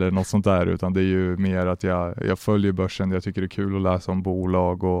daytrader eller något sånt där, utan det är ju mer att jag följer börsen. Jag tycker det är kul att läsa om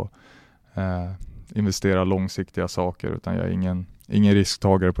bolag och investera långsiktiga saker, utan jag är ingen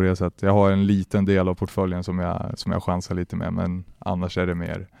risktagare på det sättet. Jag har en liten del av portföljen som jag chansar lite med, men annars är det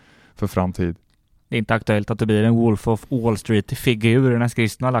mer för framtid. Det är inte aktuellt att det blir en Wolf of Wall Street-figur när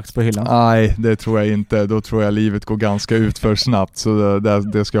skriften har lagts på hyllan? Nej, det tror jag inte. Då tror jag livet går ganska ut för snabbt, så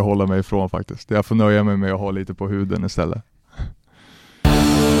det ska jag hålla mig ifrån faktiskt. Jag får nöja mig med att ha lite på huden istället.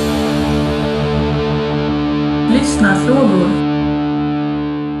 Lyssnarfrågor.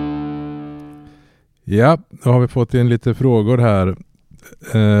 Ja, då har vi fått in lite frågor här.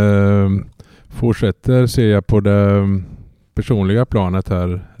 Fortsätter ser jag på det personliga planet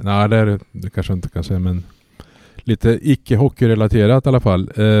här. Nej, det kanske inte kan säga, men lite icke-hockeyrelaterat i alla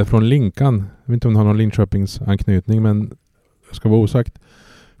fall. Från Linkan. Jag vet inte om han har någon Linköpings anknytning, men det ska vara osagt.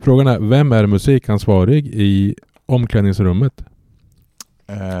 Frågan är, vem är musikansvarig i omklädningsrummet?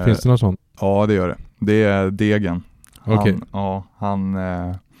 Finns det någon sån? Ja, det gör det. Det är Degen. Okej.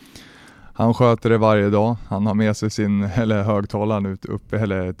 Han sköter det varje dag. Han har med sig sin högtalaren uppe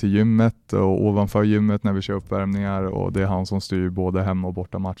eller till gymmet och ovanför gymmet när vi kör uppvärmningar, och det är han som styr både hem- och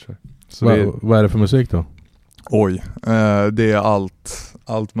borta matcher. Vad är det för musik då? Oj, det är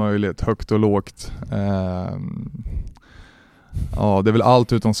allt möjligt, högt och lågt. Ja, det är väl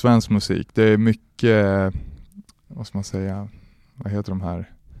allt utom svensk musik. Det är mycket, vad ska man säga, vad heter de här?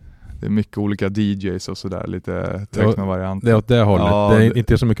 Det är mycket olika DJs och sådär, lite techno-varianter. Det är åt det hållet. Ja, det är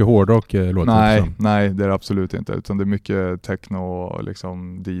inte så mycket hårdrock låter. Nej, det är det absolut inte. Utan det är mycket techno och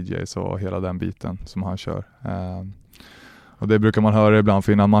liksom DJs och hela den biten som han kör. Och det brukar man höra ibland,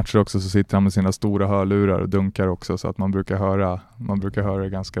 för innan matcher också så sitter han med sina stora hörlurar och dunkar också, så att man brukar höra det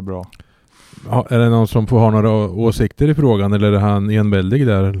ganska bra. Ja, är det någon som får ha några åsikter i frågan, eller är han enväldig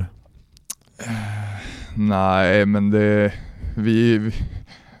där? Eller? Nej, men vi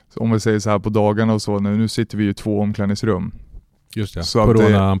om vi säger så här på dagarna och så, nu sitter vi ju i 2 omklädningsrum. Just det, så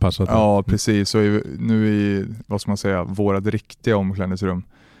corona-anpassat. Ja, precis. Så nu i, vad ska man säga, vårat riktiga omklädningsrum,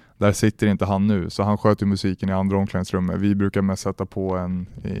 där sitter inte han nu. Så han sköter musiken i andra omklädningsrummet. Vi brukar mest sätta på en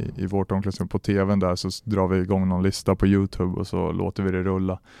i vårt omklädningsrum på tvn där, så drar vi igång någon lista på YouTube och så låter vi det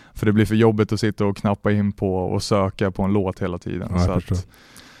rulla. För det blir för jobbigt att sitta och knappa in på och söka på en låt hela tiden. Ja,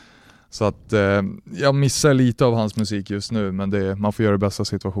 så att jag missar lite av hans musik just nu, men man får göra det bästa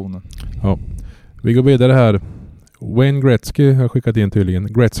situationen. Ja. Vi går vidare här. Wayne Gretzky har skickat in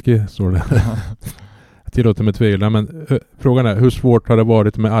tydligen. Gretzky står det. Jag tillåter mig tvivla, men frågan är, hur svårt har det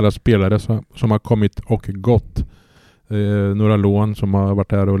varit med alla spelare som har kommit och gått? Några lån som har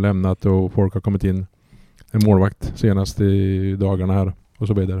varit här och lämnat, och folk har kommit in. En målvakt senast i dagarna här och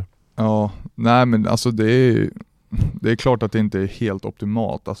så vidare. Ja, nej men alltså det är klart att det inte är helt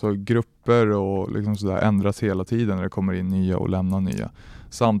optimalt. Alltså grupper och liksom sådär ändras hela tiden när det kommer in nya och lämnar nya.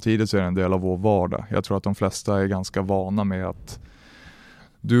 Samtidigt så är det en del av vår vardag. Jag tror att de flesta är ganska vana med att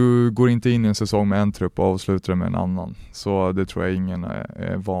du går inte in i en säsong med en trupp och avslutar med en annan. Så det tror jag ingen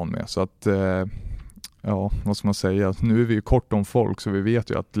är van med. Så att, ja, vad ska man säga? Nu är vi ju kort om folk, så vi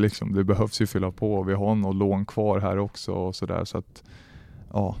vet ju att liksom, det behövs ju fylla på. Vi har något lån kvar här också och sådär. Så att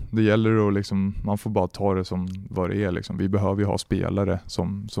ja, det gäller att liksom, man får bara ta det som vad det är. Liksom. Vi behöver ju ha spelare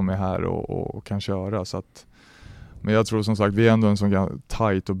som är här och kan köra. Så att, men jag tror som sagt, vi är ändå en sån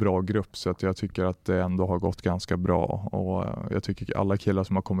tajt och bra grupp, så att jag tycker att det ändå har gått ganska bra. Och jag tycker alla killar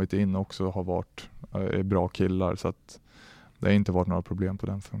som har kommit in också är bra killar, så att det har inte varit några problem på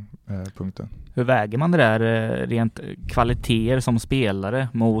den punkten. Hur väger man det där rent kvaliteter som spelare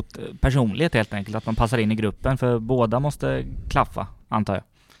mot personlighet helt enkelt? Att man passar in i gruppen, för båda måste klaffa, antar jag.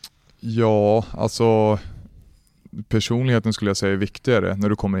 Ja, alltså personligheten skulle jag säga är viktigare när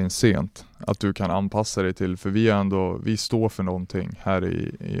du kommer in sent. Att du kan anpassa dig till, för vi står för någonting här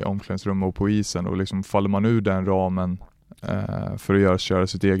i omklädningsrummet och på isen, och liksom faller man ur den ramen för att köra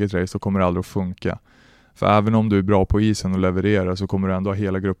sitt eget race, så kommer det aldrig att funka. För även om du är bra på isen och levererar, så kommer du ändå ha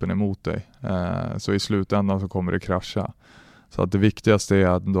hela gruppen emot dig. Så i slutändan så kommer det krascha. Så att det viktigaste är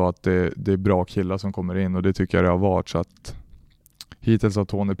ändå att det är bra killar som kommer in, och det tycker jag det har varit. Så att hittills har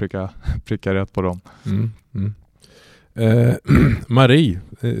Tony pricka rätt på dem. Marie,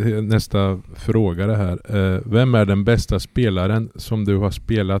 nästa fråga här. Vem är den bästa spelaren som du har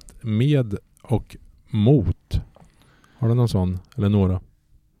spelat med och mot? Har du någon sån, eller några?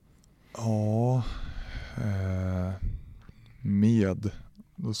 Ja,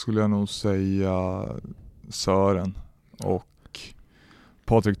 då skulle jag nog säga Sören och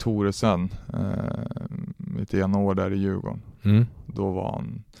Patrik Thoresen, mitt ena år där i Djurgården. Då var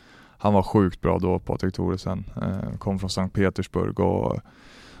han var sjukt bra då, Patrik Thoresen. Kom från Sankt Petersburg och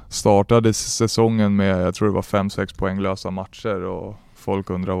startade säsongen med, jag tror det var 5-6 poänglösa matcher och folk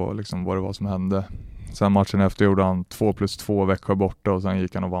undrar vad det var som hände. Sen matchen efter gjorde han 2+2 veckor borta och sen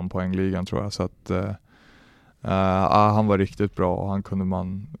gick han och vann poängligan tror jag. Så att han var riktigt bra och han kunde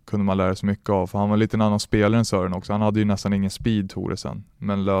man lära sig mycket av. För han var lite en annan spelare än Sören också. Han hade ju nästan ingen speed, Thoresen,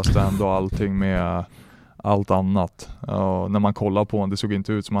 men löste ändå allting med allt annat. Och när man kollar på honom, det såg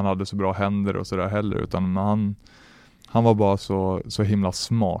inte ut som han hade så bra händer och sådär heller, utan han var bara så himla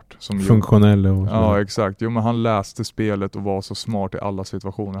smart. Funktionell och så. Ja, exakt. Jo, men han läste spelet och var så smart i alla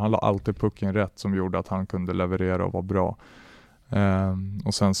situationer. Han la alltid pucken rätt som gjorde att han kunde leverera och vara bra.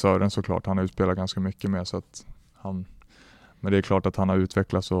 Och sen Sören såklart, han har ju spelat ganska mycket med så att men det är klart att han har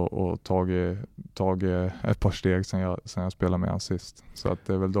utvecklats och tagit ett par steg sen jag spelade med han sist. Så att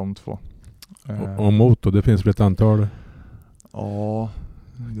det är väl de två. Och Moto, det finns väl ett antal? Ja,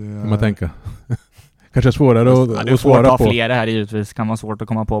 det kan man tänka. Kanske svårare att svara på. Det flera här givetvis, kan vara svårt att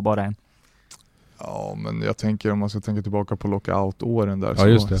komma på bara en. Ja, men jag tänker om man ska tänka tillbaka på lockout-åren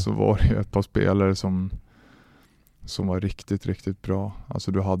där så var det ju ett par spelare som var riktigt, riktigt bra.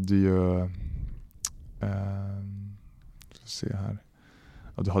 Alltså du hade ju se här.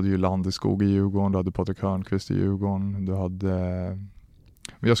 Ja, du hade ju Landeskog i Djurgården, du hade Patrik Hörnqvist i Djurgården, du hade...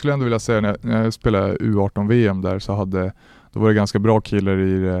 Men jag skulle ändå vilja säga när jag spelade U18-VM där då var det ganska bra killar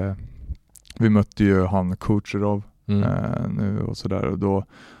i det. Vi mötte ju han Kucherov nu och sådär, och då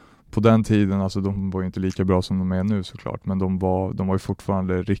på den tiden, alltså de var ju inte lika bra som de är nu såklart, men de var ju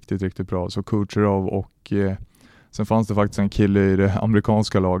fortfarande riktigt, riktigt bra. Så Kucherov och sen fanns det faktiskt en kille i det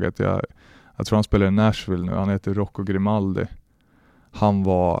amerikanska laget, jag tror han spelar i Nashville nu, han heter Rocco Grimaldi. Han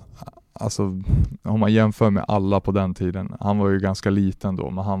var, alltså om man jämför med alla på den tiden, han var ju ganska liten då,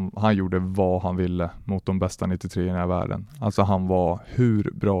 men han gjorde vad han ville mot de bästa 93 i världen. Alltså han var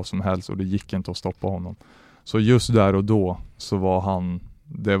hur bra som helst och det gick inte att stoppa honom. Så just där och då så var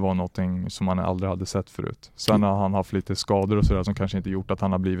det var någonting som man aldrig hade sett förut. Sen har han haft lite skador och sådär som kanske inte gjort att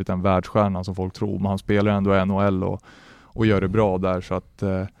han har blivit en världsstjärna som folk tror, men han spelar ändå NHL och gör det bra där, så att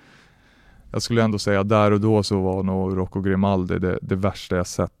jag skulle ändå säga där och då så var nog Rocco Grimaldi det värsta jag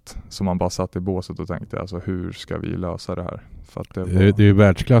sett, som man bara satt i båset och tänkte, alltså hur ska vi lösa det här? För att det är ju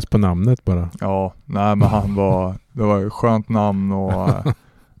världsklass på namnet bara. Ja, nej, men det var ett skönt namn och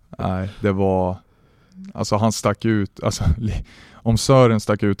nej, det var, alltså han stack ut, alltså om Sören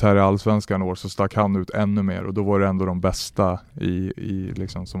stack ut här i Allsvenskan år så stack han ut ännu mer, och då var det ändå de bästa i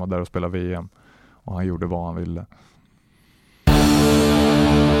liksom, som var där och spelade VM, och han gjorde vad han ville.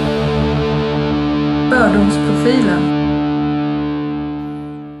 Fördomsprofilen.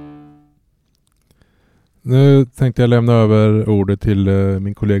 Nu tänkte jag lämna över ordet till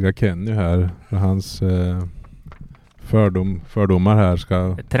min kollega Kenny här, för hans fördomar här ska...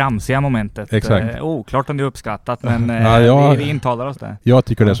 Det tramsiga momentet. Exakt. Oklart om det är uppskattat, men vi intalar oss det. Jag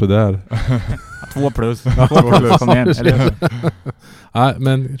tycker det är sådär. 2+. Kom igen. Eller?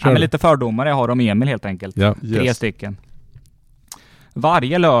 Men lite fördomar jag har om Emil helt enkelt. Ja. 3 stycken.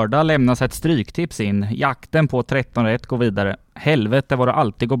 Varje lördag lämnas ett stryktips in. Jakten på 13 rätt går vidare. Helvete var det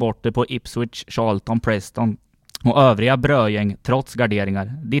alltid går bort det på Ipswich, Charlton, Preston och övriga brödgäng trots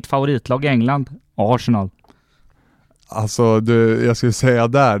garderingar. Ditt favoritlag i England? Arsenal. Alltså jag skulle säga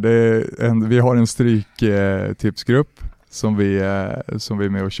vi har en stryktipsgrupp som vi är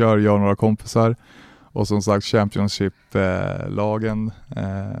med och kör, jag och några kompisar. Och som sagt Championship-lagen,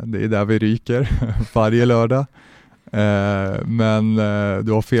 det är där vi ryker varje lördag. Men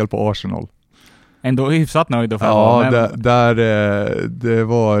du har fel på Arsenal. Ändå hyfsat nöjd. Ja, det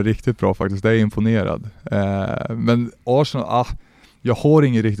var riktigt bra faktiskt. Det är imponerad. Men Arsenal, jag har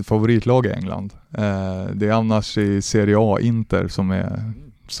ingen riktigt favoritlag i England. Det är annars i Serie A Inter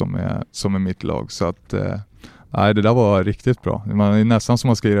som är mitt lag. Så att det där var riktigt bra. Man är nästan som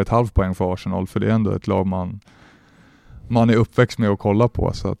att ska ge ett halvt poäng för Arsenal, för det är ändå ett lag man är uppväxt med att kolla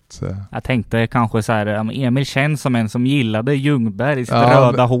på, så att... Jag tänkte kanske så här, Emil känns som en som gillade Ljungberg i sitt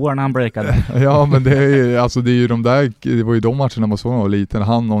röda hår när han breakade. Ja, men det är ju de där, det var ju de matcherna man såg när man var liten,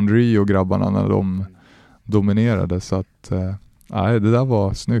 han, Henry och grabbarna när de dominerade, så att det där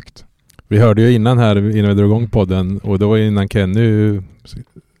var snyggt. Vi hörde ju innan vi drog igång podden, och det var innan Kenny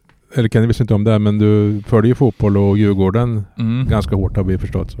visste inte om det, men du förde ju fotboll och Djurgården ganska hårt, har vi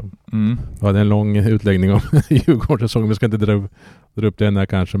förstått. Så. Du hade en lång utläggning om Djurgården-säsongen, vi ska inte dra upp det än här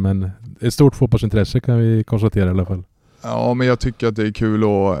kanske, men ett stort fotbollsintresse kan vi konstatera i alla fall. Ja, men jag tycker att det är kul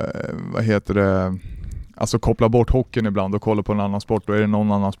att alltså koppla bort hockeyn ibland och kolla på en annan sport. Och är det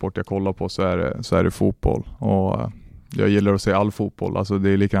någon annan sport jag kollar på så är det fotboll. Och jag gillar att se all fotboll. Alltså det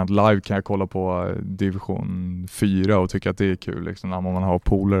är likadant live, kan jag kolla på division 4 och tycka att det är kul liksom, när man har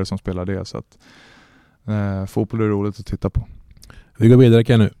polare som spelar det. Så att fotboll är roligt att titta på. Vi går vidare,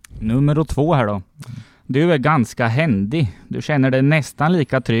 Kenny. Nummer 2 här då. Du är ganska händig. Du känner dig nästan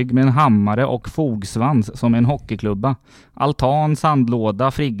lika trygg med en hammare och fogsvans som en hockeyklubba. Altan,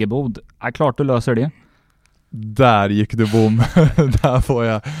 sandlåda, friggebod. Ja, klart du löser det. Där gick det bom.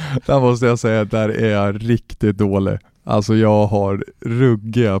 Där måste jag säga att där är jag riktigt dålig. Alltså jag har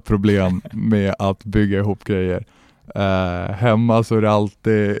ruggiga problem med att bygga ihop grejer. Hemma så är det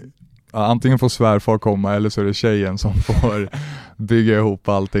alltid antingen får svärfar komma eller så är det tjejen som får bygga ihop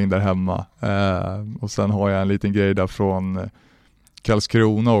allting där hemma. Och sen har jag en liten grej där från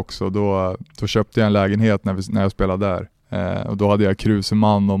Karlskrona också. Då köpte jag en lägenhet när jag spelade där. Och då hade jag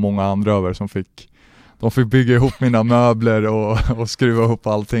Kruseman och många andra över som fick bygga ihop mina möbler och skruva ihop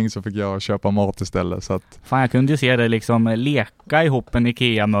allting, så fick jag köpa mat istället. Så att... Fan, jag kunde ju se dig liksom leka ihop en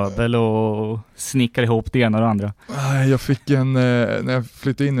Ikea-möbel och snickra ihop det ena och det andra. Jag fick när jag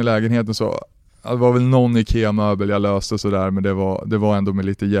flyttade in i lägenheten så det var väl någon Ikea-möbel jag löste sådär, men det var ändå med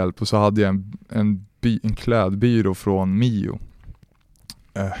lite hjälp. Och så hade jag en klädbyrå från Mio.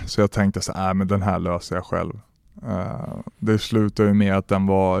 Så jag tänkte så men den här löser jag själv. Det slutade ju med att den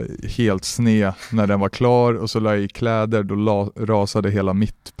var helt sned när den var klar, och så la jag i kläder, då rasade hela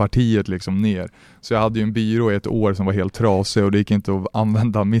mittpartiet liksom ner. Så jag hade ju en byrå i ett år som var helt trasig och det gick inte att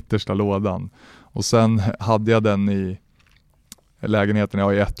använda mittersta lådan. Och sen hade jag den i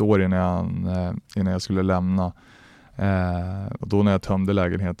lägenheten i ett år innan jag skulle lämna. Och då när jag tömde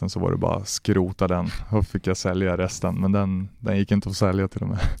lägenheten så var det bara skrota den, och fick jag sälja resten, men den gick inte att sälja till och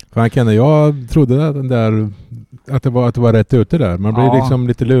med. Fan Kenny, jag trodde att det var rätt ute där. Man blir liksom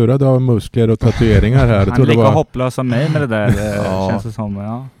lite lurad av muskler och tatueringar här. Han är lika hopplös som mig med det där, känns det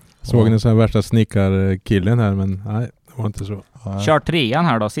som. Såg ni som värsta snickarkillen här, men nej, det var inte så. Kör 3:an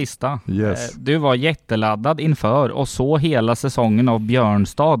här då, sista. Yes. Du var jätteladdad inför och så hela säsongen av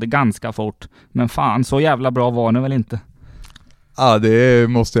Björnstad ganska fort. Men fan, så jävla bra var den väl inte? Ja, det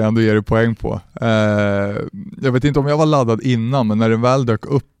måste jag ändå ge dig poäng på. Jag vet inte om jag var laddad innan, men när den väl dök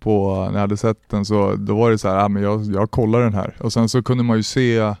upp och när jag hade sett den, så då var det så här, men jag kollar den här. Och sen så kunde man ju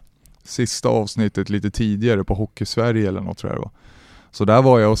se sista avsnittet lite tidigare på Hockey Sverige eller något, tror jag det var. Så där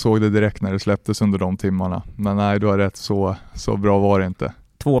var jag och såg det direkt när det släpptes under de timmarna. Men nej, du har rätt, så bra var det inte.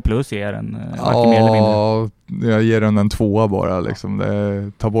 2+ ger den, varken mer eller mindre. Jag ger den en 2 bara liksom.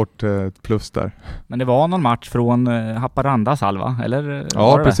 Det tar bort ett plus där. Men det var någon match från Haparandas halva, eller?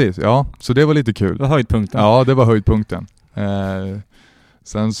 Ja, precis. Ja, så det var lite kul. Det var höjdpunkten. Ja, det var höjdpunkten.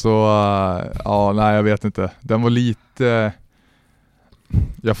 Sen så, nej jag vet inte. Den var lite...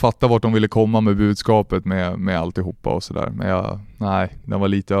 Jag fattar vart de ville komma med budskapet med alltihopa och sådär. Men den var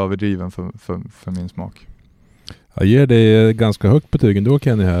lite överdriven för min smak. Jag ger dig ganska högt betygen då,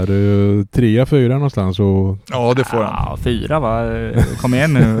 Kenny, här. 3-4 någonstans. Och... Ja, det får han. Ja, 4 va? Kom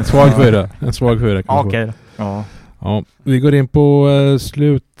igen nu. En svag 4 kan man få. Okej. Ja, vi går in på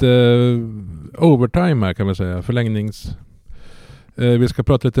overtime här kan man säga. Förlängnings... vi ska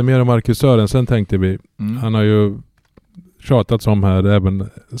prata lite mer om Marcus Sörensen, tänkte vi. Han har ju tjatats om här även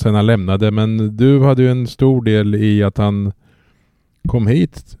sen han lämnade, men du hade ju en stor del i att han kom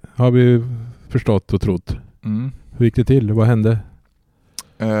hit, har vi förstått och trott. Hur gick det till? Vad hände?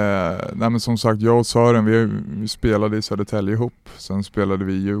 Nej, men som sagt, jag och Sören vi spelade i Södertälje ihop, sen spelade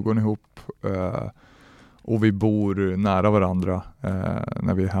vi i Djurgården ihop, och vi bor nära varandra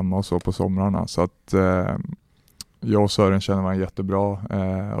när vi är hemma och så på somrarna, så att jag och Sören känner varandra jättebra,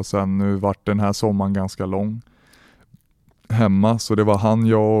 och sen nu vart den här sommaren ganska lång hemma, så det var han,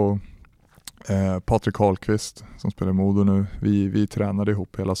 jag och Patrik Karlqvist som spelar i Modo nu. Vi tränade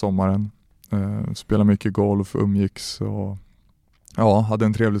ihop hela sommaren, spelade mycket golf, umgicks och hade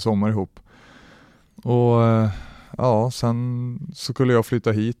en trevlig sommar ihop. Och sen så skulle jag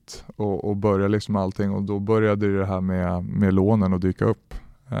flytta hit och börja liksom allting, och då började det här med lånen att dyka upp.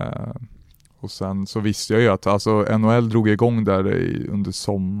 Och sen så visste jag ju att alltså NHL drog igång där under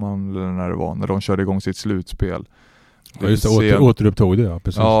sommaren eller när det var, när de körde igång sitt slutspel. Ja, just det, återupptog det, ja,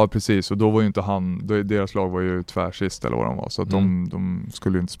 precis. Ja, precis. Och då var ju inte deras lag var ju tvärsist eller vad de var. Så att de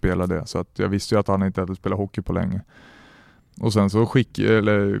skulle ju inte spela det. Så att jag visste ju att han inte hade spelat hockey på länge. Och sen så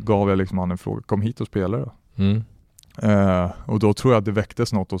gav jag liksom han en fråga. Kom hit och spela då. Och då tror jag att det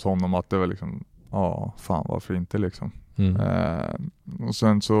väcktes något hos honom, att det var liksom, fan varför inte liksom. Och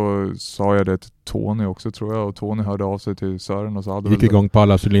sen så sa jag det till Tony också, tror jag, och Tony hörde av sig till Sören och så hade gick igång på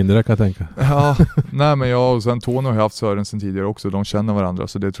alla cylindrar, kan jag tänka. Ja, nej men och sen Tony har haft Sören sen tidigare också, de känner varandra,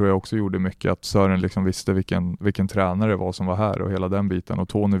 så det tror jag också gjorde mycket, att Sören liksom visste vilken tränare var som var här och hela den biten, och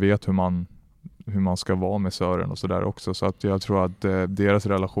Tony vet hur man ska vara med Sören och sådär också, så att jag tror att deras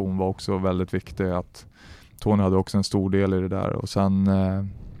relation var också väldigt viktig, att Tony hade också en stor del i det där. Och sen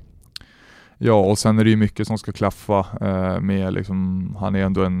Ja, och sen är det ju mycket som ska klaffa med liksom, han är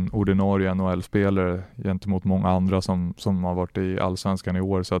ändå en ordinarie NHL-spelare gentemot många andra som har varit i Allsvenskan i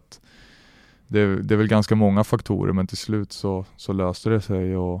år, så att det är väl ganska många faktorer, men till slut så löste det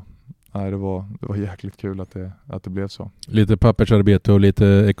sig, och det var jäkligt kul att det blev så. Lite pappersarbete och lite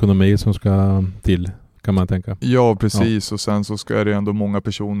ekonomi som ska till, kan man tänka. Ja, precis. Ja. Och sen så är det ändå många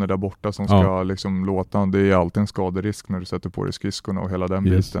personer där borta som ska liksom låta, det är alltid en skaderisk när du sätter på dig skridskorna och hela den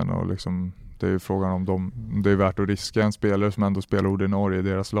biten, och liksom det är ju frågan om det är värt att riska en spelare som ändå spelar ordinarie i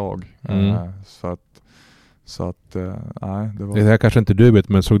deras lag. Så att det var... Det här kanske inte du vet,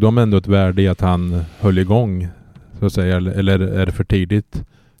 men såg de ändå ett värde i att han höll igång, så att säga, eller är det för tidigt?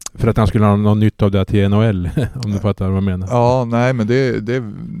 För att han skulle ha någon nytta av det till NHL, om du fattar vad jag menar. Ja, nej, men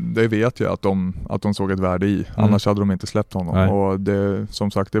det vet jag att de såg ett värde i. Annars hade de inte släppt honom. Nej. Och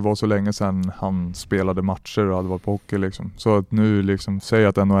som sagt, det var så länge sedan han spelade matcher och hade varit på hockey liksom. Så att nu liksom, säg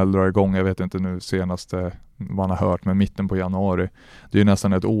att NHL drar igång, jag vet inte nu senaste vad han har hört, men mitten på januari. Det är ju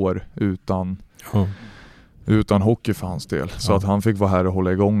nästan ett år utan hockey för hans del. Så att han fick vara här och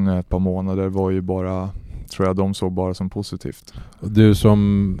hålla igång ett par månader var ju bara, tror jag de såg bara som positivt. Du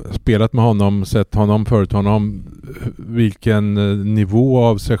som spelat med honom, sett honom, följt honom, vilken nivå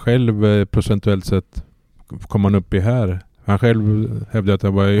av sig själv procentuellt sett kom han upp i här? Han själv hävdade att det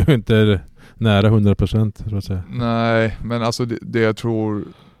var ju inte nära 100%, så att säga. Nej, men alltså det jag tror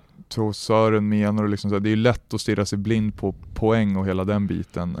Sören menar, liksom så här, det är lätt att stirra sig blind på poäng och hela den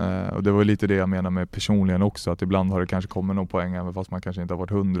biten. Och det var lite det jag menar med personligen också, att ibland har det kanske kommit någon poäng även fast man kanske inte har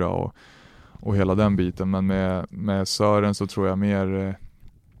varit 100 och hela den biten. Men med Sören så tror jag mer...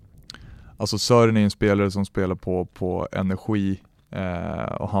 Alltså Sören är en spelare som spelar på energi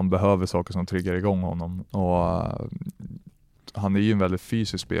och han behöver saker som triggar igång honom. Och han är ju en väldigt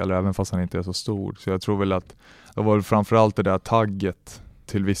fysisk spelare även fast han inte är så stor. Så jag tror väl att det var framförallt det där tagget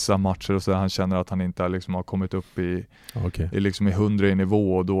till vissa matcher och så han känner att han inte liksom har kommit upp i liksom i 100 i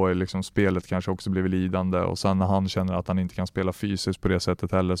nivå, och då är liksom spelet kanske också blivit lidande, och sen när han känner att han inte kan spela fysiskt på det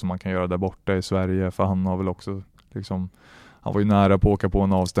sättet heller som man kan göra där borta i Sverige, för han har väl också liksom, han var ju nära på att åka på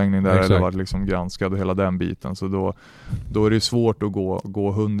en avstängning där eller var liksom granskad och hela den biten, så då är det svårt att gå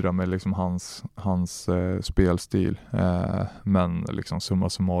 100 med liksom hans spelstil, men liksom summa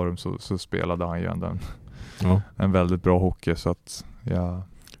summarum så spelade han ju ändå en väldigt bra hockey, så att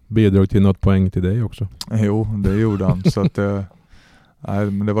bidrog till något poäng till dig också. Jo, det gjorde han. Så att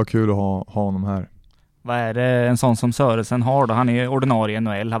men det var kul att ha honom här. Vad är det en sån som Sörensen har då? Han är ordinarie i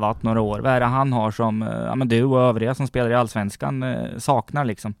NHL, har varit några år. Vad är det han har som men du och övriga som spelar i Allsvenskan saknar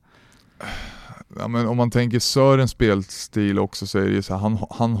liksom? Ja, men om man tänker Sörens spelstil också, så är det ju så här,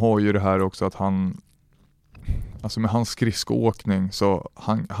 han har ju det här också att han, alltså med hans skridskoåkning, så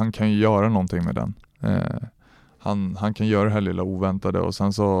han kan ju göra någonting med den. Han kan göra det här lilla oväntade, och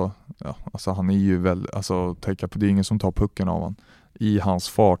sen så alltså han är ju väldigt, alltså tänka på, det är ingen som tar pucken av han i hans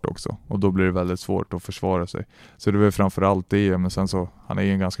fart också, och då blir det väldigt svårt att försvara sig. Så det är väl framförallt det, men sen så han är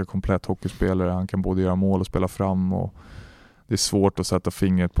en ganska komplett hockeyspelare. Han kan både göra mål och spela fram, och det är svårt att sätta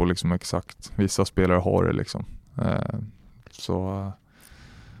fingret på liksom exakt. Vissa spelare har det liksom.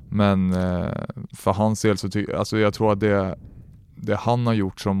 Men för hans del så alltså jag tror att det han har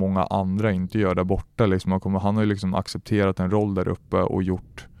gjort som många andra inte gör där borta liksom, han har ju liksom accepterat en roll där uppe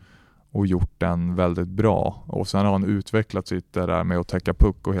och gjort den väldigt bra, och sen har han utvecklat sitt där med att täcka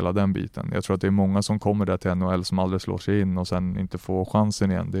puck och hela den biten. Jag tror att det är många som kommer där till NHL som aldrig slår sig in och sen inte får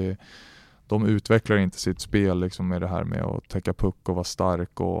chansen igen. De utvecklar inte sitt spel liksom med det här med att täcka puck och vara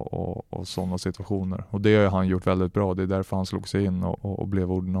stark och sådana situationer, och det har han gjort väldigt bra. Det är därför han slog sig in och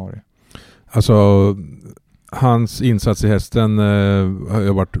blev ordinarie. Alltså hans insats i Hästen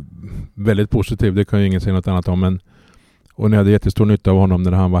har varit väldigt positiv, det kan ju ingen säga något annat om, och ni hade jättestor nytta av honom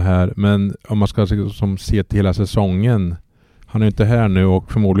när han var här. Men om man ska se till hela säsongen, han är inte här nu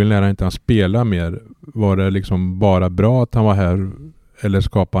och förmodligen lär han inte han spela mer. Var det liksom bara bra att han var här, eller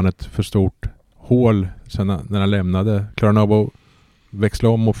skapade han ett för stort hål sen när han lämnade? Klarar han av att växla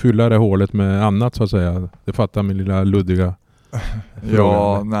om och fylla det hålet med annat, så att säga? Det fattar min lilla luddiga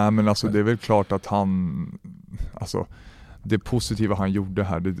fråga. Nej, men alltså det är väl klart att han, alltså det positiva han gjorde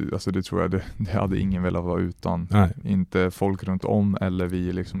här, det tror jag det hade ingen velat vara utan. Nej. Inte folk runt om eller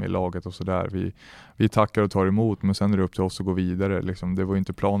vi liksom i laget och sådär. Vi tackar och tar emot, men sen är det upp till oss att gå vidare liksom. Det var ju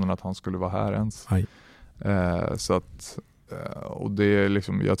inte planen att han skulle vara här ens. Så att, och det är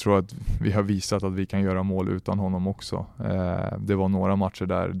liksom, jag tror att vi har visat att vi kan göra mål utan honom också. Det var några matcher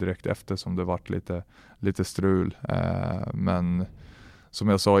där direkt efter som det varit lite strul, men som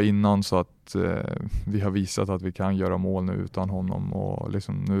jag sa innan, så att vi har visat att vi kan göra mål nu utan honom, och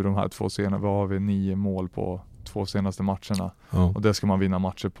liksom nu de här 2 scenerna, vad har vi 9 mål 2 senaste matcherna. Ja. Och det ska man vinna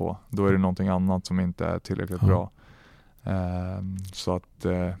matcher på. Då är det någonting annat som inte är tillräckligt bra. Så att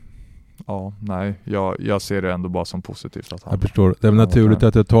jag ser det ändå bara som positivt att jag förstår. Det är väl naturligt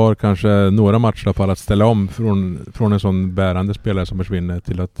att det tar kanske några matcher i alla fall att ställa om från en sån bärande spelare som försvinner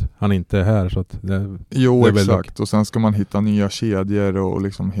till att han inte är här. Så att jo, exakt. Och sen ska man hitta nya kedjor och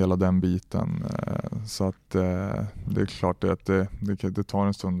liksom hela den biten. Så att det är klart att det tar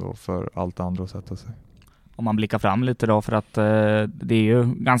en stund då för allt andra att sätta sig. Om man blickar fram lite då, för att det är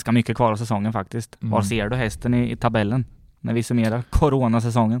ju ganska mycket kvar av säsongen faktiskt. Var ser du hästen i tabellen när vi summerar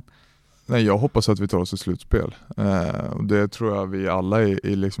coronasäsongen? Nej, jag hoppas att vi tar oss ett slutspel. Och det tror jag vi alla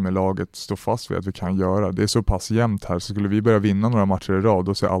i laget står fast vid att vi kan göra. Det är så pass jämnt här, så skulle vi börja vinna några matcher i rad,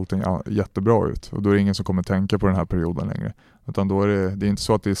 då ser allting jättebra ut. Och då är det ingen som kommer tänka på den här perioden längre. Utan då är det är inte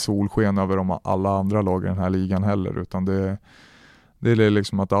så att det är solsken över alla andra lag i den här ligan heller, utan det är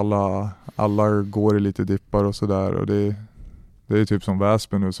liksom att alla går i lite dippar och sådär. Och det är typ som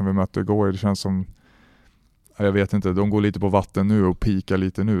Väsby nu som vi mötte igår. Det känns som, jag vet inte, de går lite på vatten nu och pikar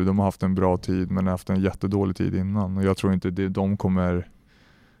lite nu. De har haft en bra tid men har haft en jättedålig tid innan. Och jag tror inte de kommer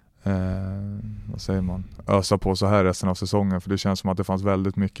ösa på så här resten av säsongen. För det känns som att det fanns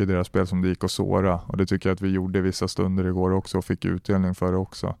väldigt mycket i deras spel som det gick att såra. Och det tycker jag att vi gjorde vissa stunder igår också och fick utdelning för det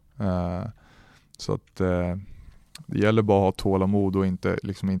också. Så att det gäller bara att ha tålamod och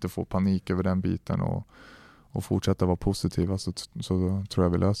inte få panik över den biten och fortsätta vara positiva, så tror jag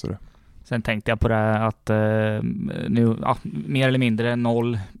vi löser det. Sen tänkte jag på det att nu mer eller mindre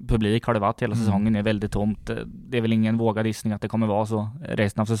 0 publik har det varit hela säsongen. Det är väldigt tomt. Det är väl ingen vågad gissning att det kommer vara så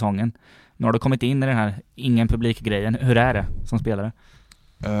resten av säsongen. Nu har du kommit in i den här ingen publik-grejen. Hur är det som spelare?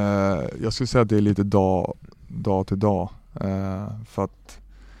 Jag skulle säga att det är lite dag till dag. För att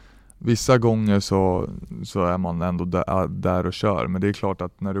vissa gånger så är man ändå där och kör. Men det är klart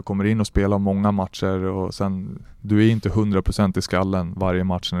att när du kommer in och spelar många matcher och sen, du är inte 100% i skallen varje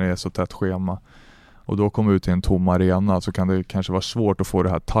match när det är så tätt schema. Och då kommer du till en tom arena, så kan det kanske vara svårt att få det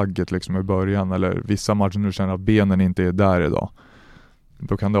här tagget liksom i början. Eller vissa matcher när du känner att benen inte är där idag.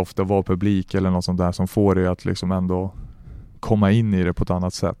 Då kan det ofta vara publik eller något sånt där som får dig att liksom ändå komma in i det på ett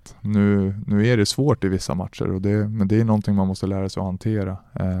annat sätt. Nu är det svårt i vissa matcher, men det är någonting man måste lära sig att hantera.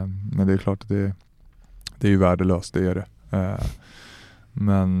 Men det är klart att det är ju värdelöst, det är det.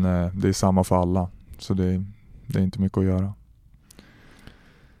 Men det är samma för alla, så det är inte mycket att göra.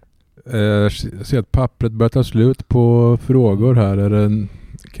 Jag ser att pappret börjar ta slut på frågor här.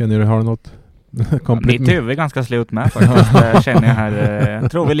 Kenny, har du något? Mitt huvud är ganska slut med faktiskt. Känner jag här.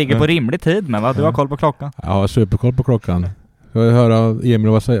 Jag tror vi ligger på rimlig tid med, va? Du har koll på klockan. Ja, superkoll på klockan. Jag vill höra Emil,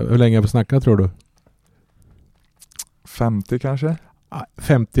 hur länge jag får snacka tror du? 50 kanske?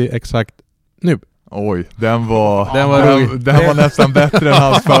 50 exakt nu. Oj, den var nästan bättre än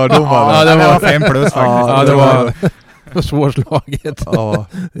hans fördomar. Ja, det var 5 plus faktiskt. Ja, det var svårslaget. Ja.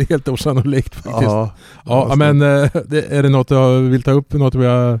 Helt osannolikt faktiskt. Ja, men är det något du vill ta upp? Något vi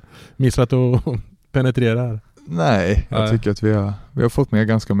har missat att penetrera här? Nej, jag tycker att vi har fått med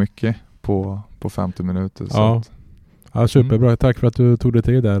ganska mycket på 50 minuter. Ja. Ja, superbra. Tack för att du tog dig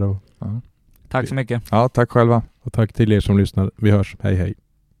tid där. Tack så mycket. Ja, tack själva. Och tack till er som lyssnar. Vi hörs. Hej hej.